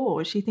above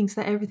board. She thinks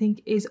that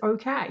everything is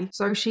okay.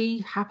 So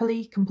she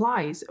happily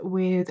complies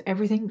with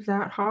everything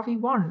that Harvey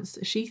wants.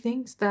 She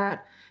thinks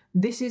that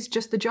this is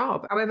just the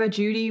job. However,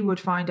 Judy would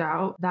find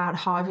out that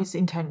Harvey's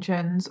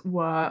intentions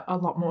were a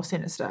lot more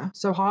sinister.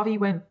 So Harvey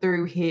went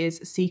through his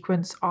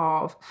sequence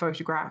of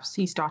photographs.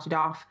 He started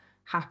off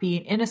happy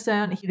and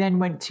innocent. He then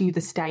went to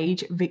the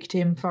stage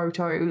victim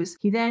photos.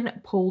 He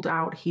then pulled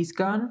out his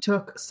gun,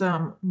 took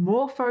some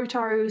more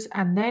photos,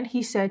 and then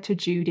he said to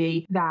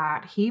Judy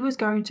that he was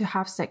going to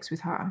have sex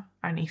with her.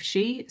 And if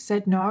she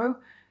said no,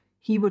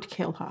 he would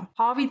kill her.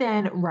 Harvey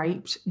then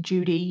raped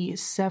Judy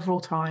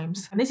several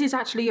times. And this is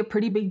actually a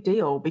pretty big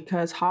deal,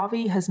 because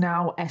Harvey has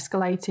now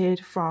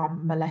escalated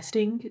from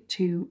molesting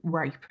to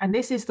rape. And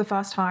this is the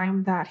first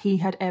time that he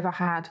had ever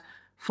had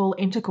full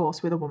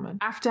intercourse with a woman.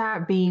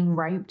 After being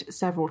raped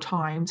several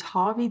times,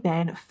 Harvey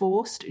then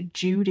forced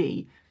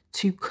Judy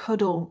to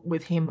cuddle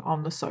with him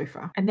on the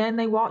sofa. And then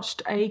they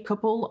watched a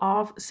couple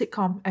of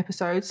sitcom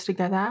episodes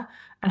together,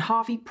 and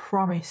Harvey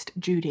promised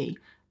Judy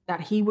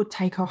that he would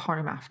take her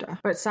home after.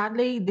 But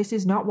sadly, this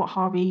is not what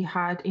Harvey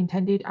had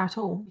intended at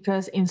all,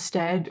 because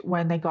instead,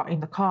 when they got in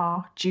the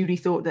car, Judy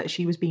thought that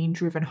she was being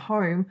driven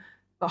home,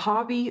 but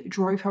Harvey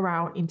drove her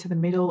out into the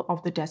middle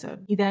of the desert.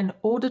 He then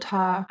ordered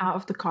her out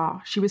of the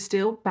car. She was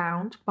still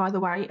bound, by the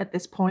way, at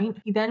this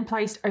point. He then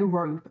placed a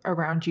rope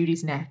around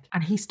Judy's neck,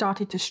 and he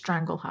started to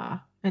strangle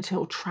her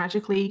until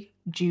tragically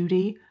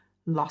Judy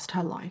lost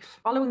her life.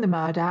 Following the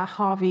murder,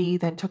 Harvey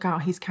then took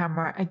out his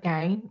camera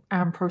again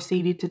and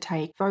proceeded to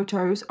take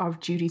photos of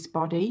Judy's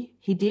body.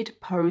 He did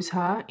pose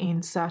her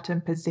in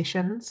certain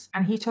positions,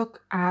 and he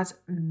took as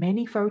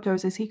many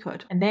photos as he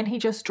could. And then he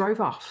just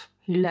drove off.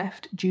 He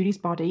left Judy's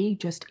body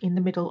just in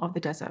the middle of the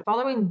desert.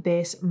 Following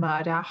this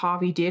murder,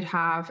 Harvey did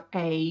have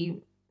a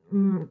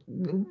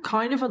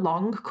kind of a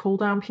long cool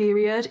down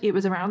period. It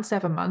was around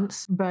 7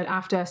 months, but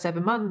after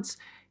 7 months,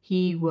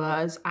 he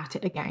was at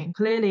it again.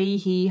 Clearly,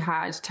 he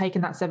had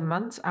taken that 7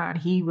 months and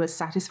he was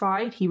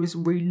satisfied. He was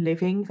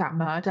reliving that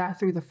murder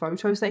through the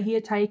photos that he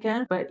had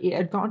taken, but it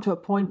had gotten to a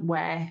point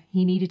where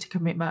he needed to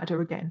commit murder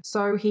again.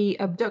 So he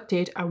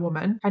abducted a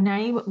woman. Her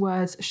name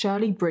was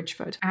Shirley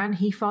Bridgeford, and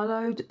he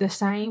followed the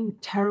same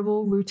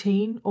terrible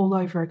routine all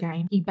over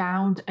again. He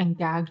bound and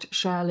gagged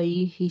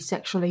Shirley. He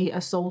sexually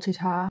assaulted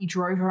her. He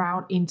drove her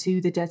out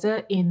into the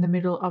desert in the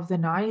middle of the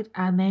night,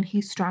 and then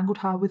he strangled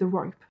her with a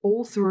rope.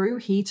 All through,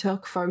 he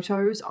took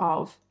photos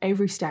of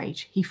every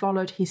stage. He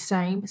followed his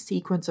same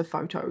sequence of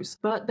photos.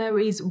 But there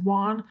is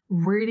one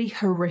really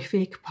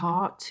horrific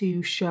part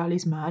to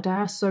Shirley's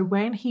murder. So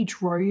when he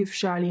drove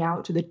Shirley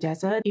out to the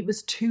desert, it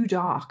was too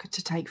dark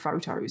to take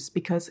photos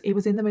because it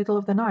was in the middle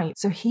of the night.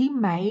 So he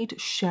made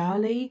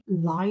Shirley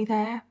lie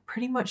there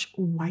pretty much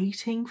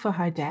waiting for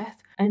her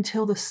death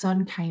until the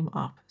sun came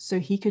up so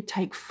he could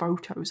take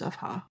photos of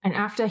her. And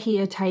after he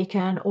had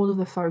taken all of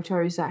the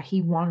photos that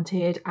he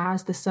wanted,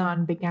 as the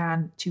sun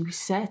began to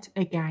set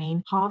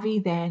again, Harvey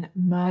then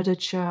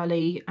murdered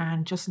Shirley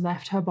and just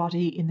left her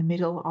body in the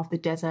middle of the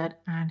desert,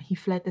 and he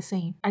fled the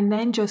scene. And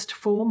then just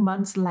 4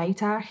 months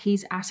later,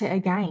 he's at it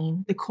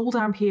again. The cool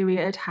down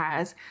period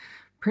has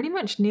pretty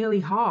much nearly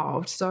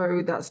halved,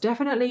 so that's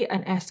definitely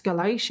an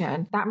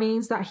escalation. That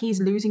means that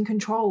he's losing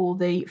control.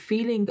 The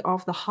feeling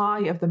of the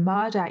high of the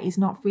murder is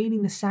not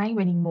feeling the same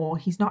anymore.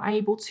 He's not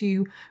able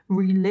to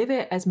relive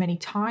it as many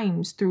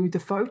times through the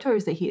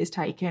photos that he has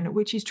taken,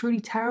 which is truly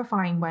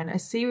terrifying when a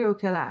serial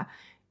killer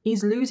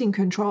is losing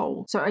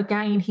control. So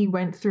again, he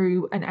went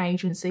through an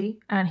agency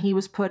and he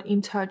was put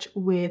in touch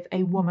with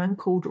a woman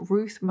called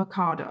Ruth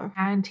Mercado,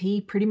 and he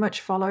pretty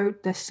much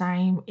followed the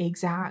same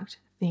exact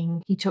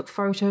thing. He took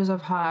photos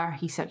of her,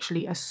 he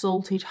sexually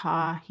assaulted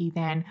her, he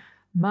then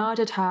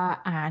murdered her,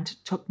 and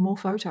took more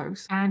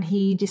photos. And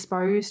he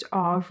disposed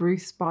of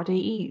Ruth's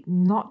body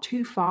not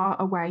too far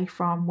away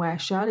from where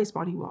Shirley's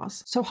body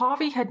was. So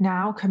Harvey had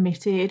now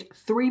committed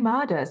 3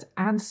 murders,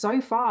 and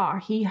so far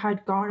he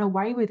had gone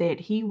away with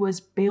it. He was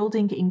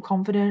building in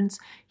confidence.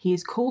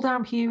 His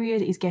cooldown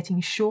period is getting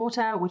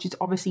shorter, which is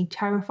obviously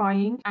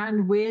terrifying.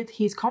 And with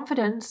his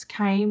confidence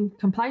came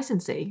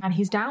complacency. And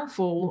his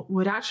downfall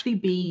would actually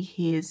be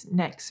his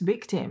next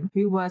victim,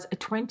 who was a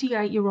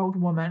 28-year-old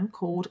woman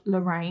called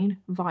Lorraine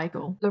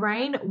Weigel.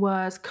 Lorraine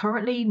was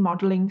currently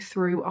modeling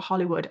through a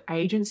Hollywood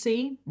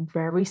agency,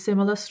 very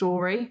similar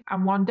story.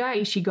 And one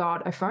day she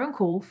got a phone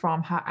call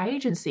from her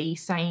agency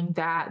saying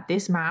that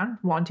this man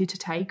wanted to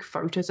take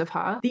photos of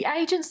her. The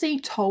agency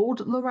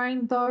told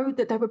Lorraine, though,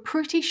 that they were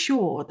pretty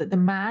sure that the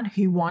man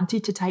who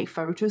wanted to take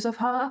photos of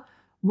her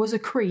was a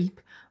creep,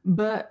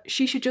 but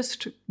she should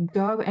just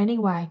go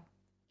anyway.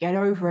 Get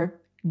over it.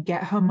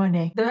 Get her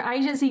money. The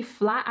agency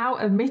flat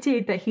out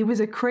admitted that he was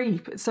a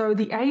creep, so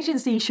the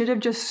agency should have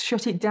just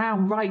shut it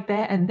down right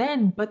there and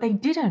then, but they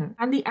didn't.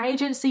 And the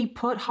agency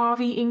put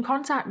Harvey in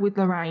contact with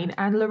Lorraine,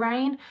 and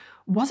Lorraine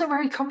wasn't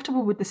very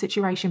comfortable with the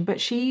situation,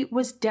 but she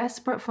was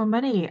desperate for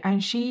money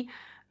and she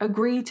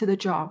agreed to the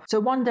job. So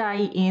one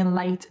day in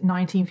late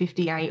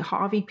 1958,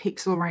 Harvey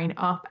picks Lorraine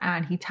up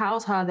and he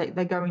tells her that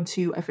they're going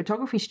to a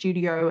photography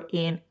studio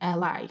in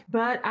LA.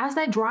 But as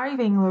they're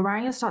driving,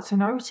 Lorraine starts to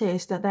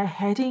notice that they're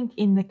heading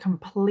in the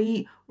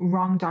complete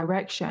wrong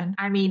direction.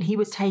 I mean, he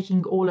was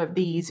taking all of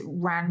these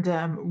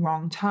random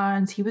wrong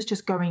turns. He was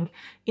just going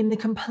in the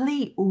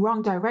complete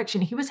wrong direction.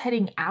 He was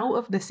heading out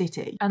of the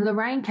city. And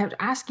Lorraine kept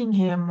asking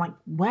him, like,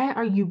 where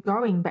are you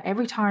going? But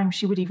every time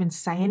she would even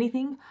say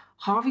anything,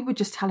 Harvey would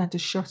just tell her to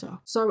shut her.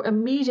 So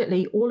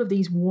immediately, all of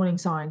these warning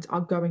signs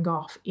are going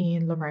off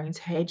in Lorraine's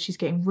head. She's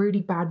getting really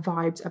bad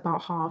vibes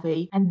about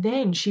Harvey. And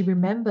then she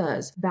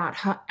remembers that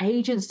her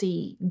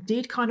agency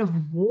did kind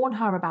of warn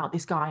her about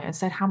this guy and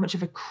said how much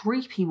of a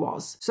creep he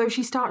was. So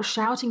she starts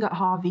shouting at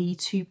Harvey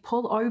to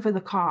pull over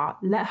the car,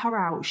 let her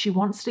out. She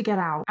wants to get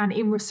out. And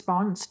in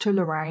response to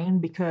Lorraine,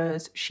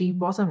 because she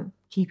wasn't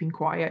keeping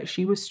quiet,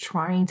 she was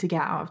trying to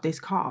get out of this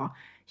car,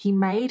 he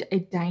made a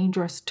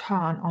dangerous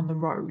turn on the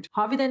road.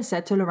 Harvey then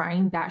said to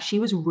Lorraine that she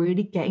was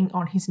really getting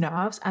on his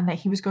nerves and that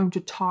he was going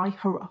to tie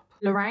her up.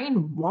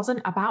 Lorraine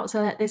wasn't about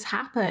to let this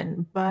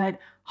happen, but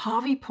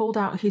Harvey pulled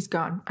out his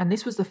gun, and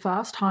this was the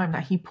first time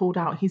that he pulled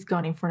out his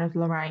gun in front of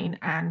Lorraine,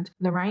 and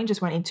Lorraine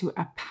just went into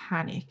a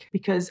panic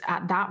because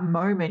at that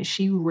moment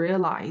she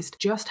realized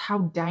just how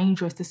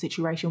dangerous the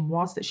situation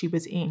was that she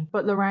was in.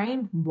 But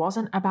Lorraine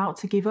wasn't about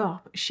to give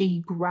up. She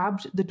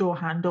grabbed the door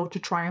handle to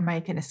try and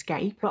make an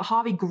escape, but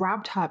Harvey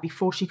grabbed her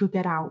before she could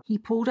get out. He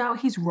pulled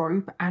out his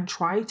rope and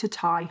tried to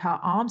tie her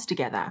arms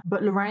together,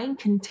 but Lorraine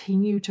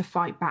continued to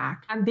fight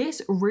back, and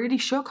this really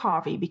shook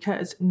Harvey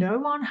because no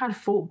one had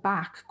fought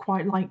back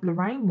quite like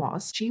Lorraine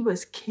was. She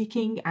was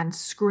kicking and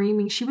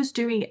screaming. She was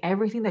doing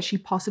everything that she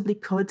possibly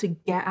could to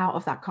get out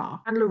of that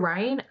car. And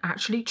Lorraine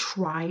actually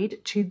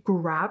tried to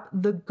grab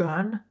the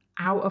gun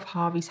out of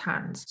Harvey's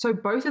hands. So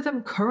both of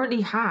them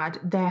currently had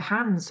their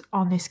hands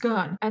on this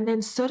gun. And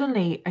then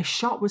suddenly a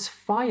shot was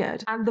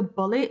fired and the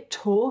bullet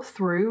tore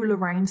through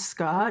Lorraine's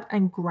skirt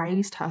and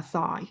grazed her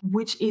thigh,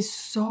 which is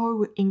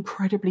so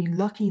incredibly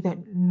lucky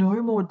that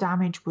no more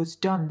damage was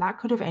done. That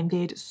could have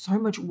ended so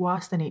much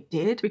worse than it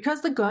did.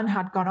 Because the gun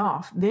had gone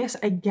off, this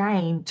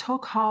again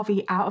took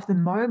Harvey out of the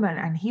moment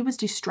and he was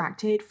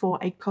distracted for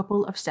a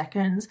couple of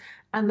seconds.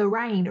 And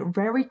Lorraine,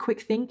 very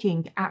quick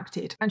thinking,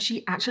 acted. And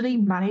she actually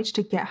managed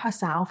to get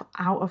herself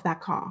out of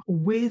that car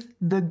with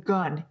the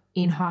gun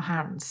in her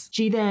hands.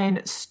 She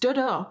then stood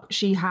up.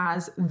 She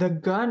has the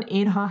gun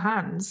in her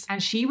hands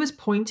and she was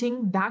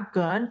pointing that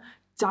gun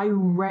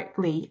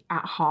directly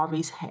at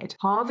Harvey's head.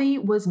 Harvey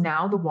was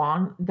now the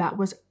one that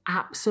was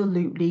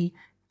absolutely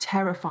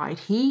terrified.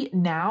 He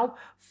now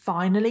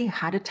finally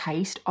had a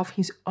taste of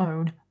his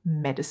own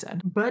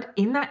medicine. But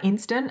in that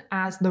instant,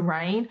 as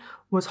Lorraine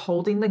was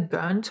holding the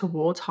gun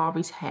towards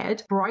Harvey's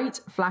head, bright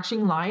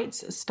flashing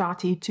lights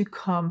started to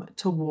come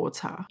towards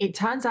her. It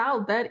turns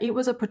out that it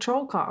was a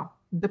patrol car.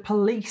 The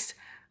police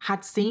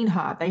had seen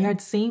her. They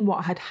had seen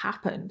what had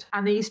happened.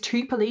 And these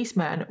 2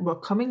 policemen were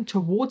coming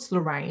towards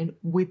Lorraine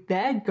with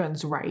their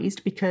guns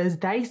raised because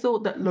they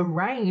thought that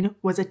Lorraine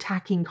was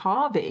attacking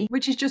Harvey,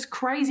 which is just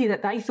crazy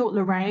that they thought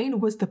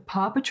Lorraine was the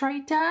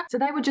perpetrator. So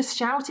they were just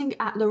shouting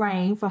at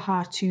Lorraine for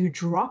her to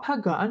drop her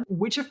gun,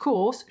 which of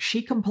course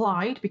she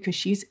complied because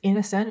she's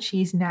innocent.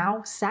 She's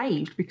now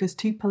saved because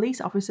 2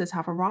 police officers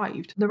have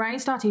arrived. Lorraine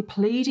started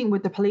pleading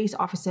with the police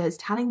officers,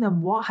 telling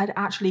them what had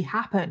actually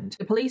happened.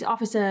 The police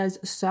officers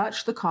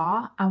searched the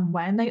car, and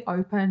when they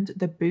opened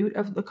the boot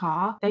of the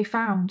car, they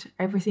found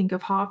everything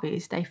of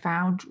Harvey's. They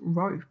found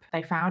rope.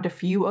 They found a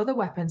few other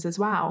weapons as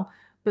well,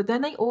 but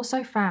then they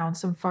also found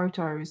some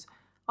photos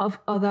of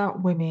other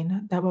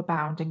women that were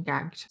bound and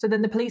gagged. So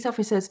then the police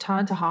officers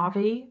turned to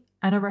Harvey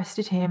and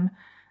arrested him,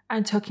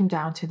 and took him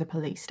down to the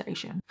police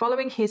station.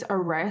 Following his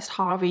arrest,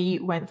 Harvey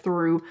went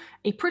through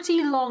a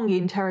pretty long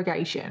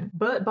interrogation,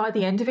 but by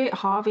the end of it,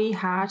 Harvey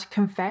had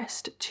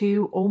confessed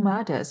to all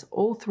murders,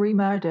 all 3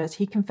 murders.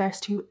 He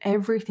confessed to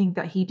everything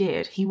that he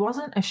did. He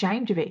wasn't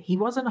ashamed of it. He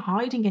wasn't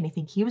hiding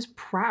anything. He was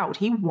proud.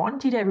 He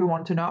wanted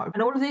everyone to know.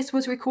 And all of this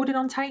was recorded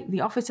on tape.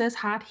 The officers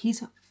had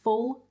his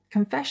full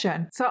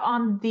confession. So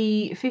on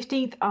the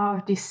 15th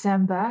of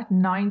December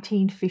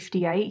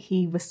 1958,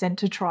 he was sent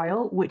to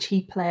trial, which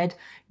he pled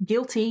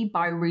guilty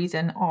by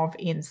reason of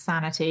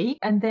insanity.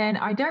 And then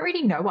I don't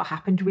really know what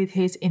happened with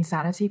his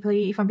insanity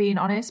plea, if I'm being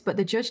honest, but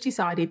the judge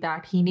decided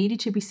that he needed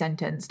to be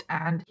sentenced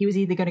and he was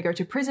either going to go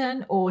to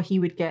prison or he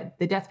would get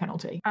the death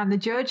penalty. And the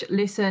judge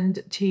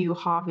listened to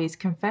Harvey's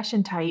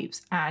confession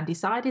tapes and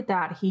decided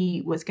that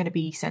he was going to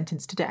be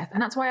sentenced to death.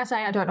 And that's why I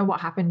say I don't know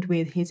what happened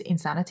with his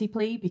insanity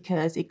plea,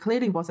 because it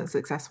clearly wasn't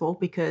successful,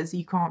 because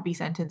you can't be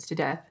sentenced to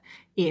death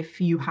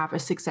if you have a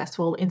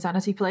successful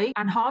insanity plea.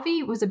 And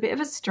Harvey was a bit of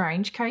a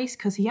strange case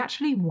because he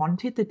actually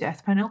wanted the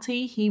death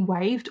penalty. He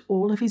waived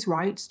all of his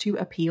rights to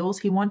appeals.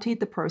 He wanted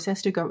the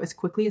process to go as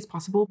quickly as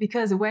possible,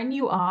 because when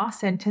you are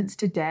sentenced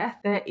to death,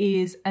 there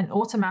is an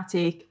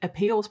automatic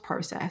appeals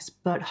process,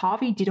 but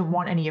Harvey didn't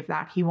want any of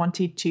that. He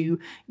wanted to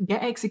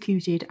get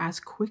executed as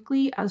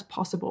quickly as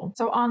possible.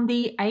 So on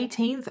the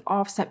 18th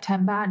of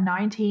September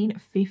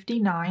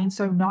 1959,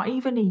 so not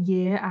even a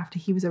year after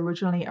he was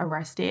originally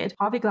arrested,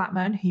 Harvey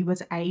Glatman, who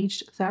was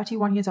aged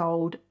 31 years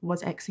old,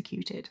 was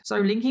executed. So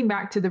linking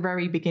back to the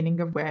very beginning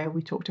of where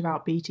we talked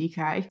about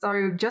BTK.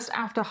 So just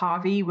after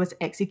Harvey was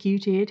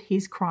executed,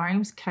 his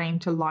crimes came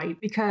to light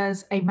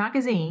because a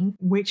magazine,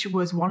 which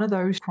was one of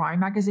those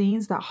crime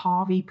magazines that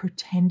Harvey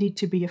pretended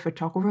to be a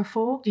photographer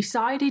for,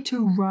 decided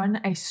to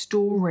run a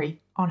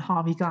story on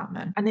Harvey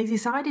Glatman. And they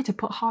decided to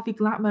put Harvey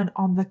Glatman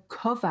on the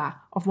cover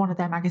of one of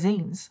their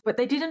magazines. But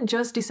they didn't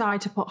just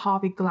decide to put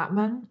Harvey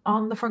Glatman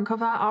on the front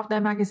cover of their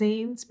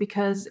magazines,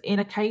 because in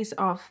a case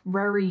of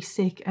very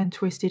sick and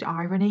twisted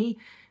irony,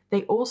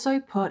 they also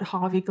put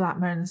Harvey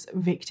Glatman's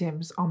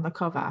victims on the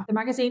cover. The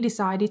magazine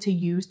decided to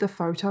use the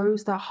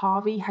photos that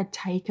Harvey had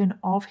taken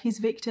of his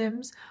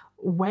victims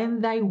when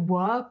they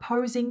were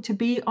posing to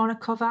be on a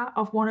cover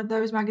of one of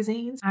those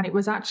magazines. And it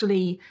was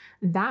actually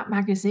that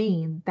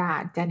magazine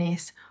that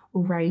Dennis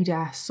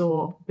Rader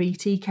saw.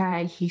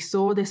 BTK, he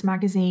saw this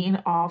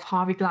magazine of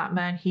Harvey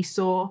Glatman. He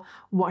saw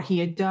what he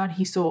had done.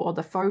 He saw all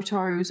the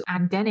photos.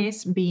 And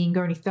Dennis, being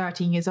only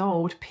 13 years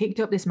old, picked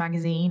up this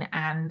magazine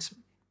and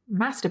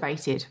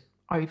masturbated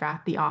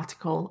over the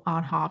article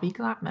on Harvey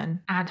Glatman.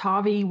 And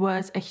Harvey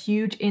was a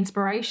huge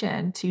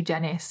inspiration to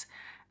Dennis,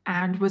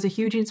 and was a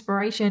huge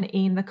inspiration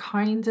in the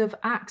kinds of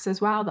acts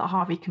as well that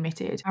Harvey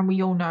committed. And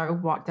we all know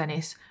what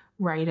Dennis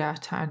Rader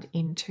turned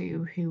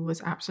into, who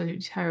was absolutely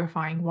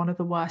terrifying, one of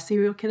the worst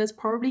serial killers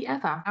probably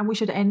ever. And we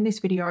should end this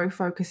video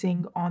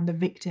focusing on the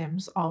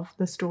victims of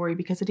the story,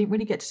 because I didn't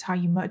really get to tell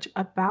you much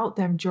about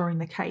them during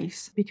the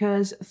case,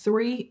 because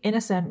 3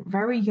 innocent,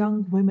 very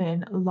young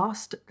women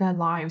lost their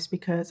lives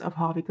because of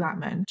Harvey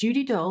Glatman.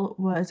 Judy Dull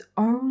was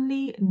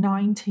only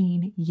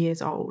 19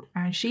 years old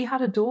and she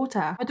had a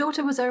daughter. Her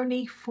daughter was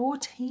only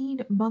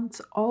 14 months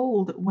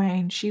old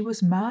when she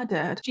was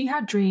murdered. She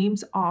had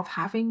dreams of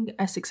having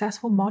a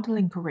successful modeling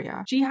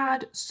career. She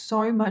had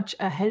so much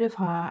ahead of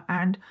her,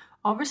 and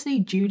obviously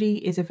Judy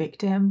is a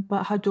victim,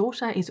 but her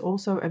daughter is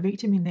also a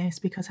victim in this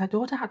because her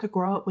daughter had to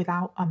grow up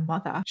without a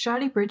mother.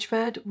 Shirley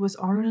Bridgeford was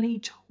only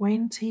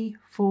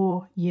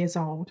 24 years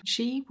old.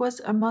 She was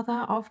a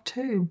mother of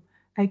 2.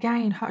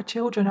 Again, her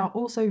children are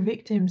also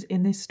victims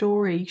in this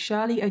story.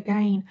 Shirley,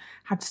 again,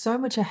 had so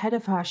much ahead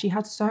of her. She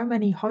had so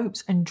many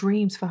hopes and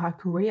dreams for her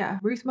career.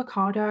 Ruth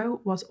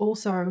Mercado was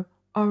also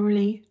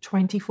only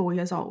 24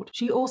 years old.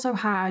 She also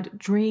had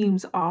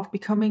dreams of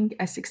becoming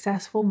a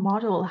successful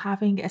model,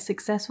 having a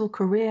successful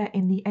career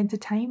in the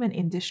entertainment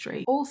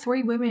industry. All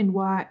 3 women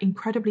were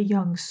incredibly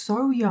young,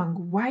 so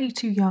young, way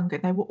too young,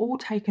 and they were all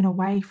taken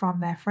away from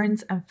their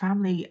friends and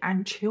family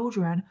and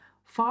children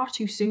far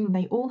too soon.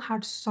 They all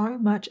had so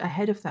much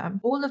ahead of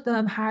them. All of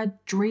them had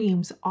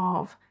dreams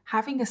of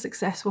having a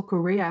successful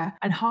career,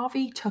 and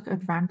Harvey took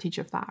advantage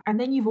of that.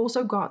 And then you've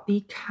also got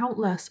the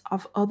countless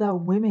of other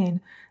women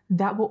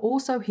that were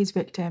also his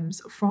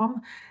victims.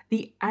 From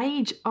the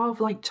age of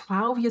like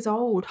 12 years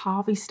old,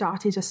 Harvey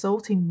started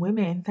assaulting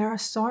women. There are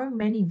so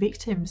many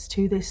victims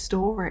to this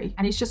story,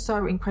 and it's just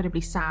so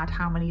incredibly sad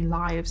how many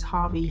lives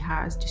Harvey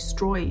has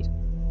destroyed.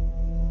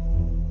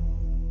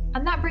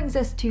 And that brings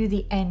us to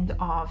the end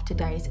of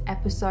today's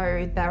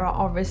episode. There are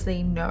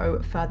obviously no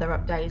further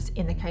updates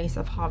in the case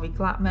of Harvey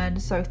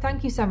Glatman, so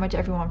thank you so much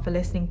everyone for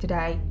listening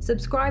today.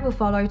 Subscribe or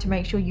follow to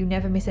make sure you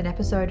never miss an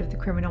episode of The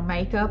Criminal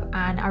Makeup,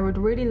 and I would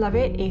really love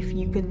it if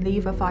you could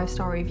leave a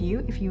 5-star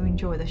review if you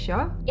enjoy the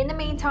show. In the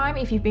meantime,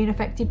 if you've been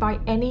affected by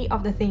any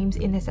of the themes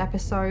in this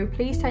episode,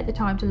 please take the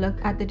time to look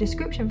at the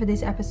description for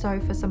this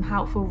episode for some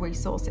helpful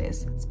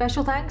resources.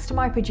 Special thanks to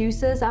my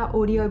producers at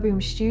Audio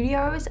Boom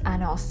Studios,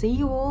 and I'll see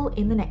you all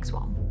in the next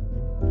one.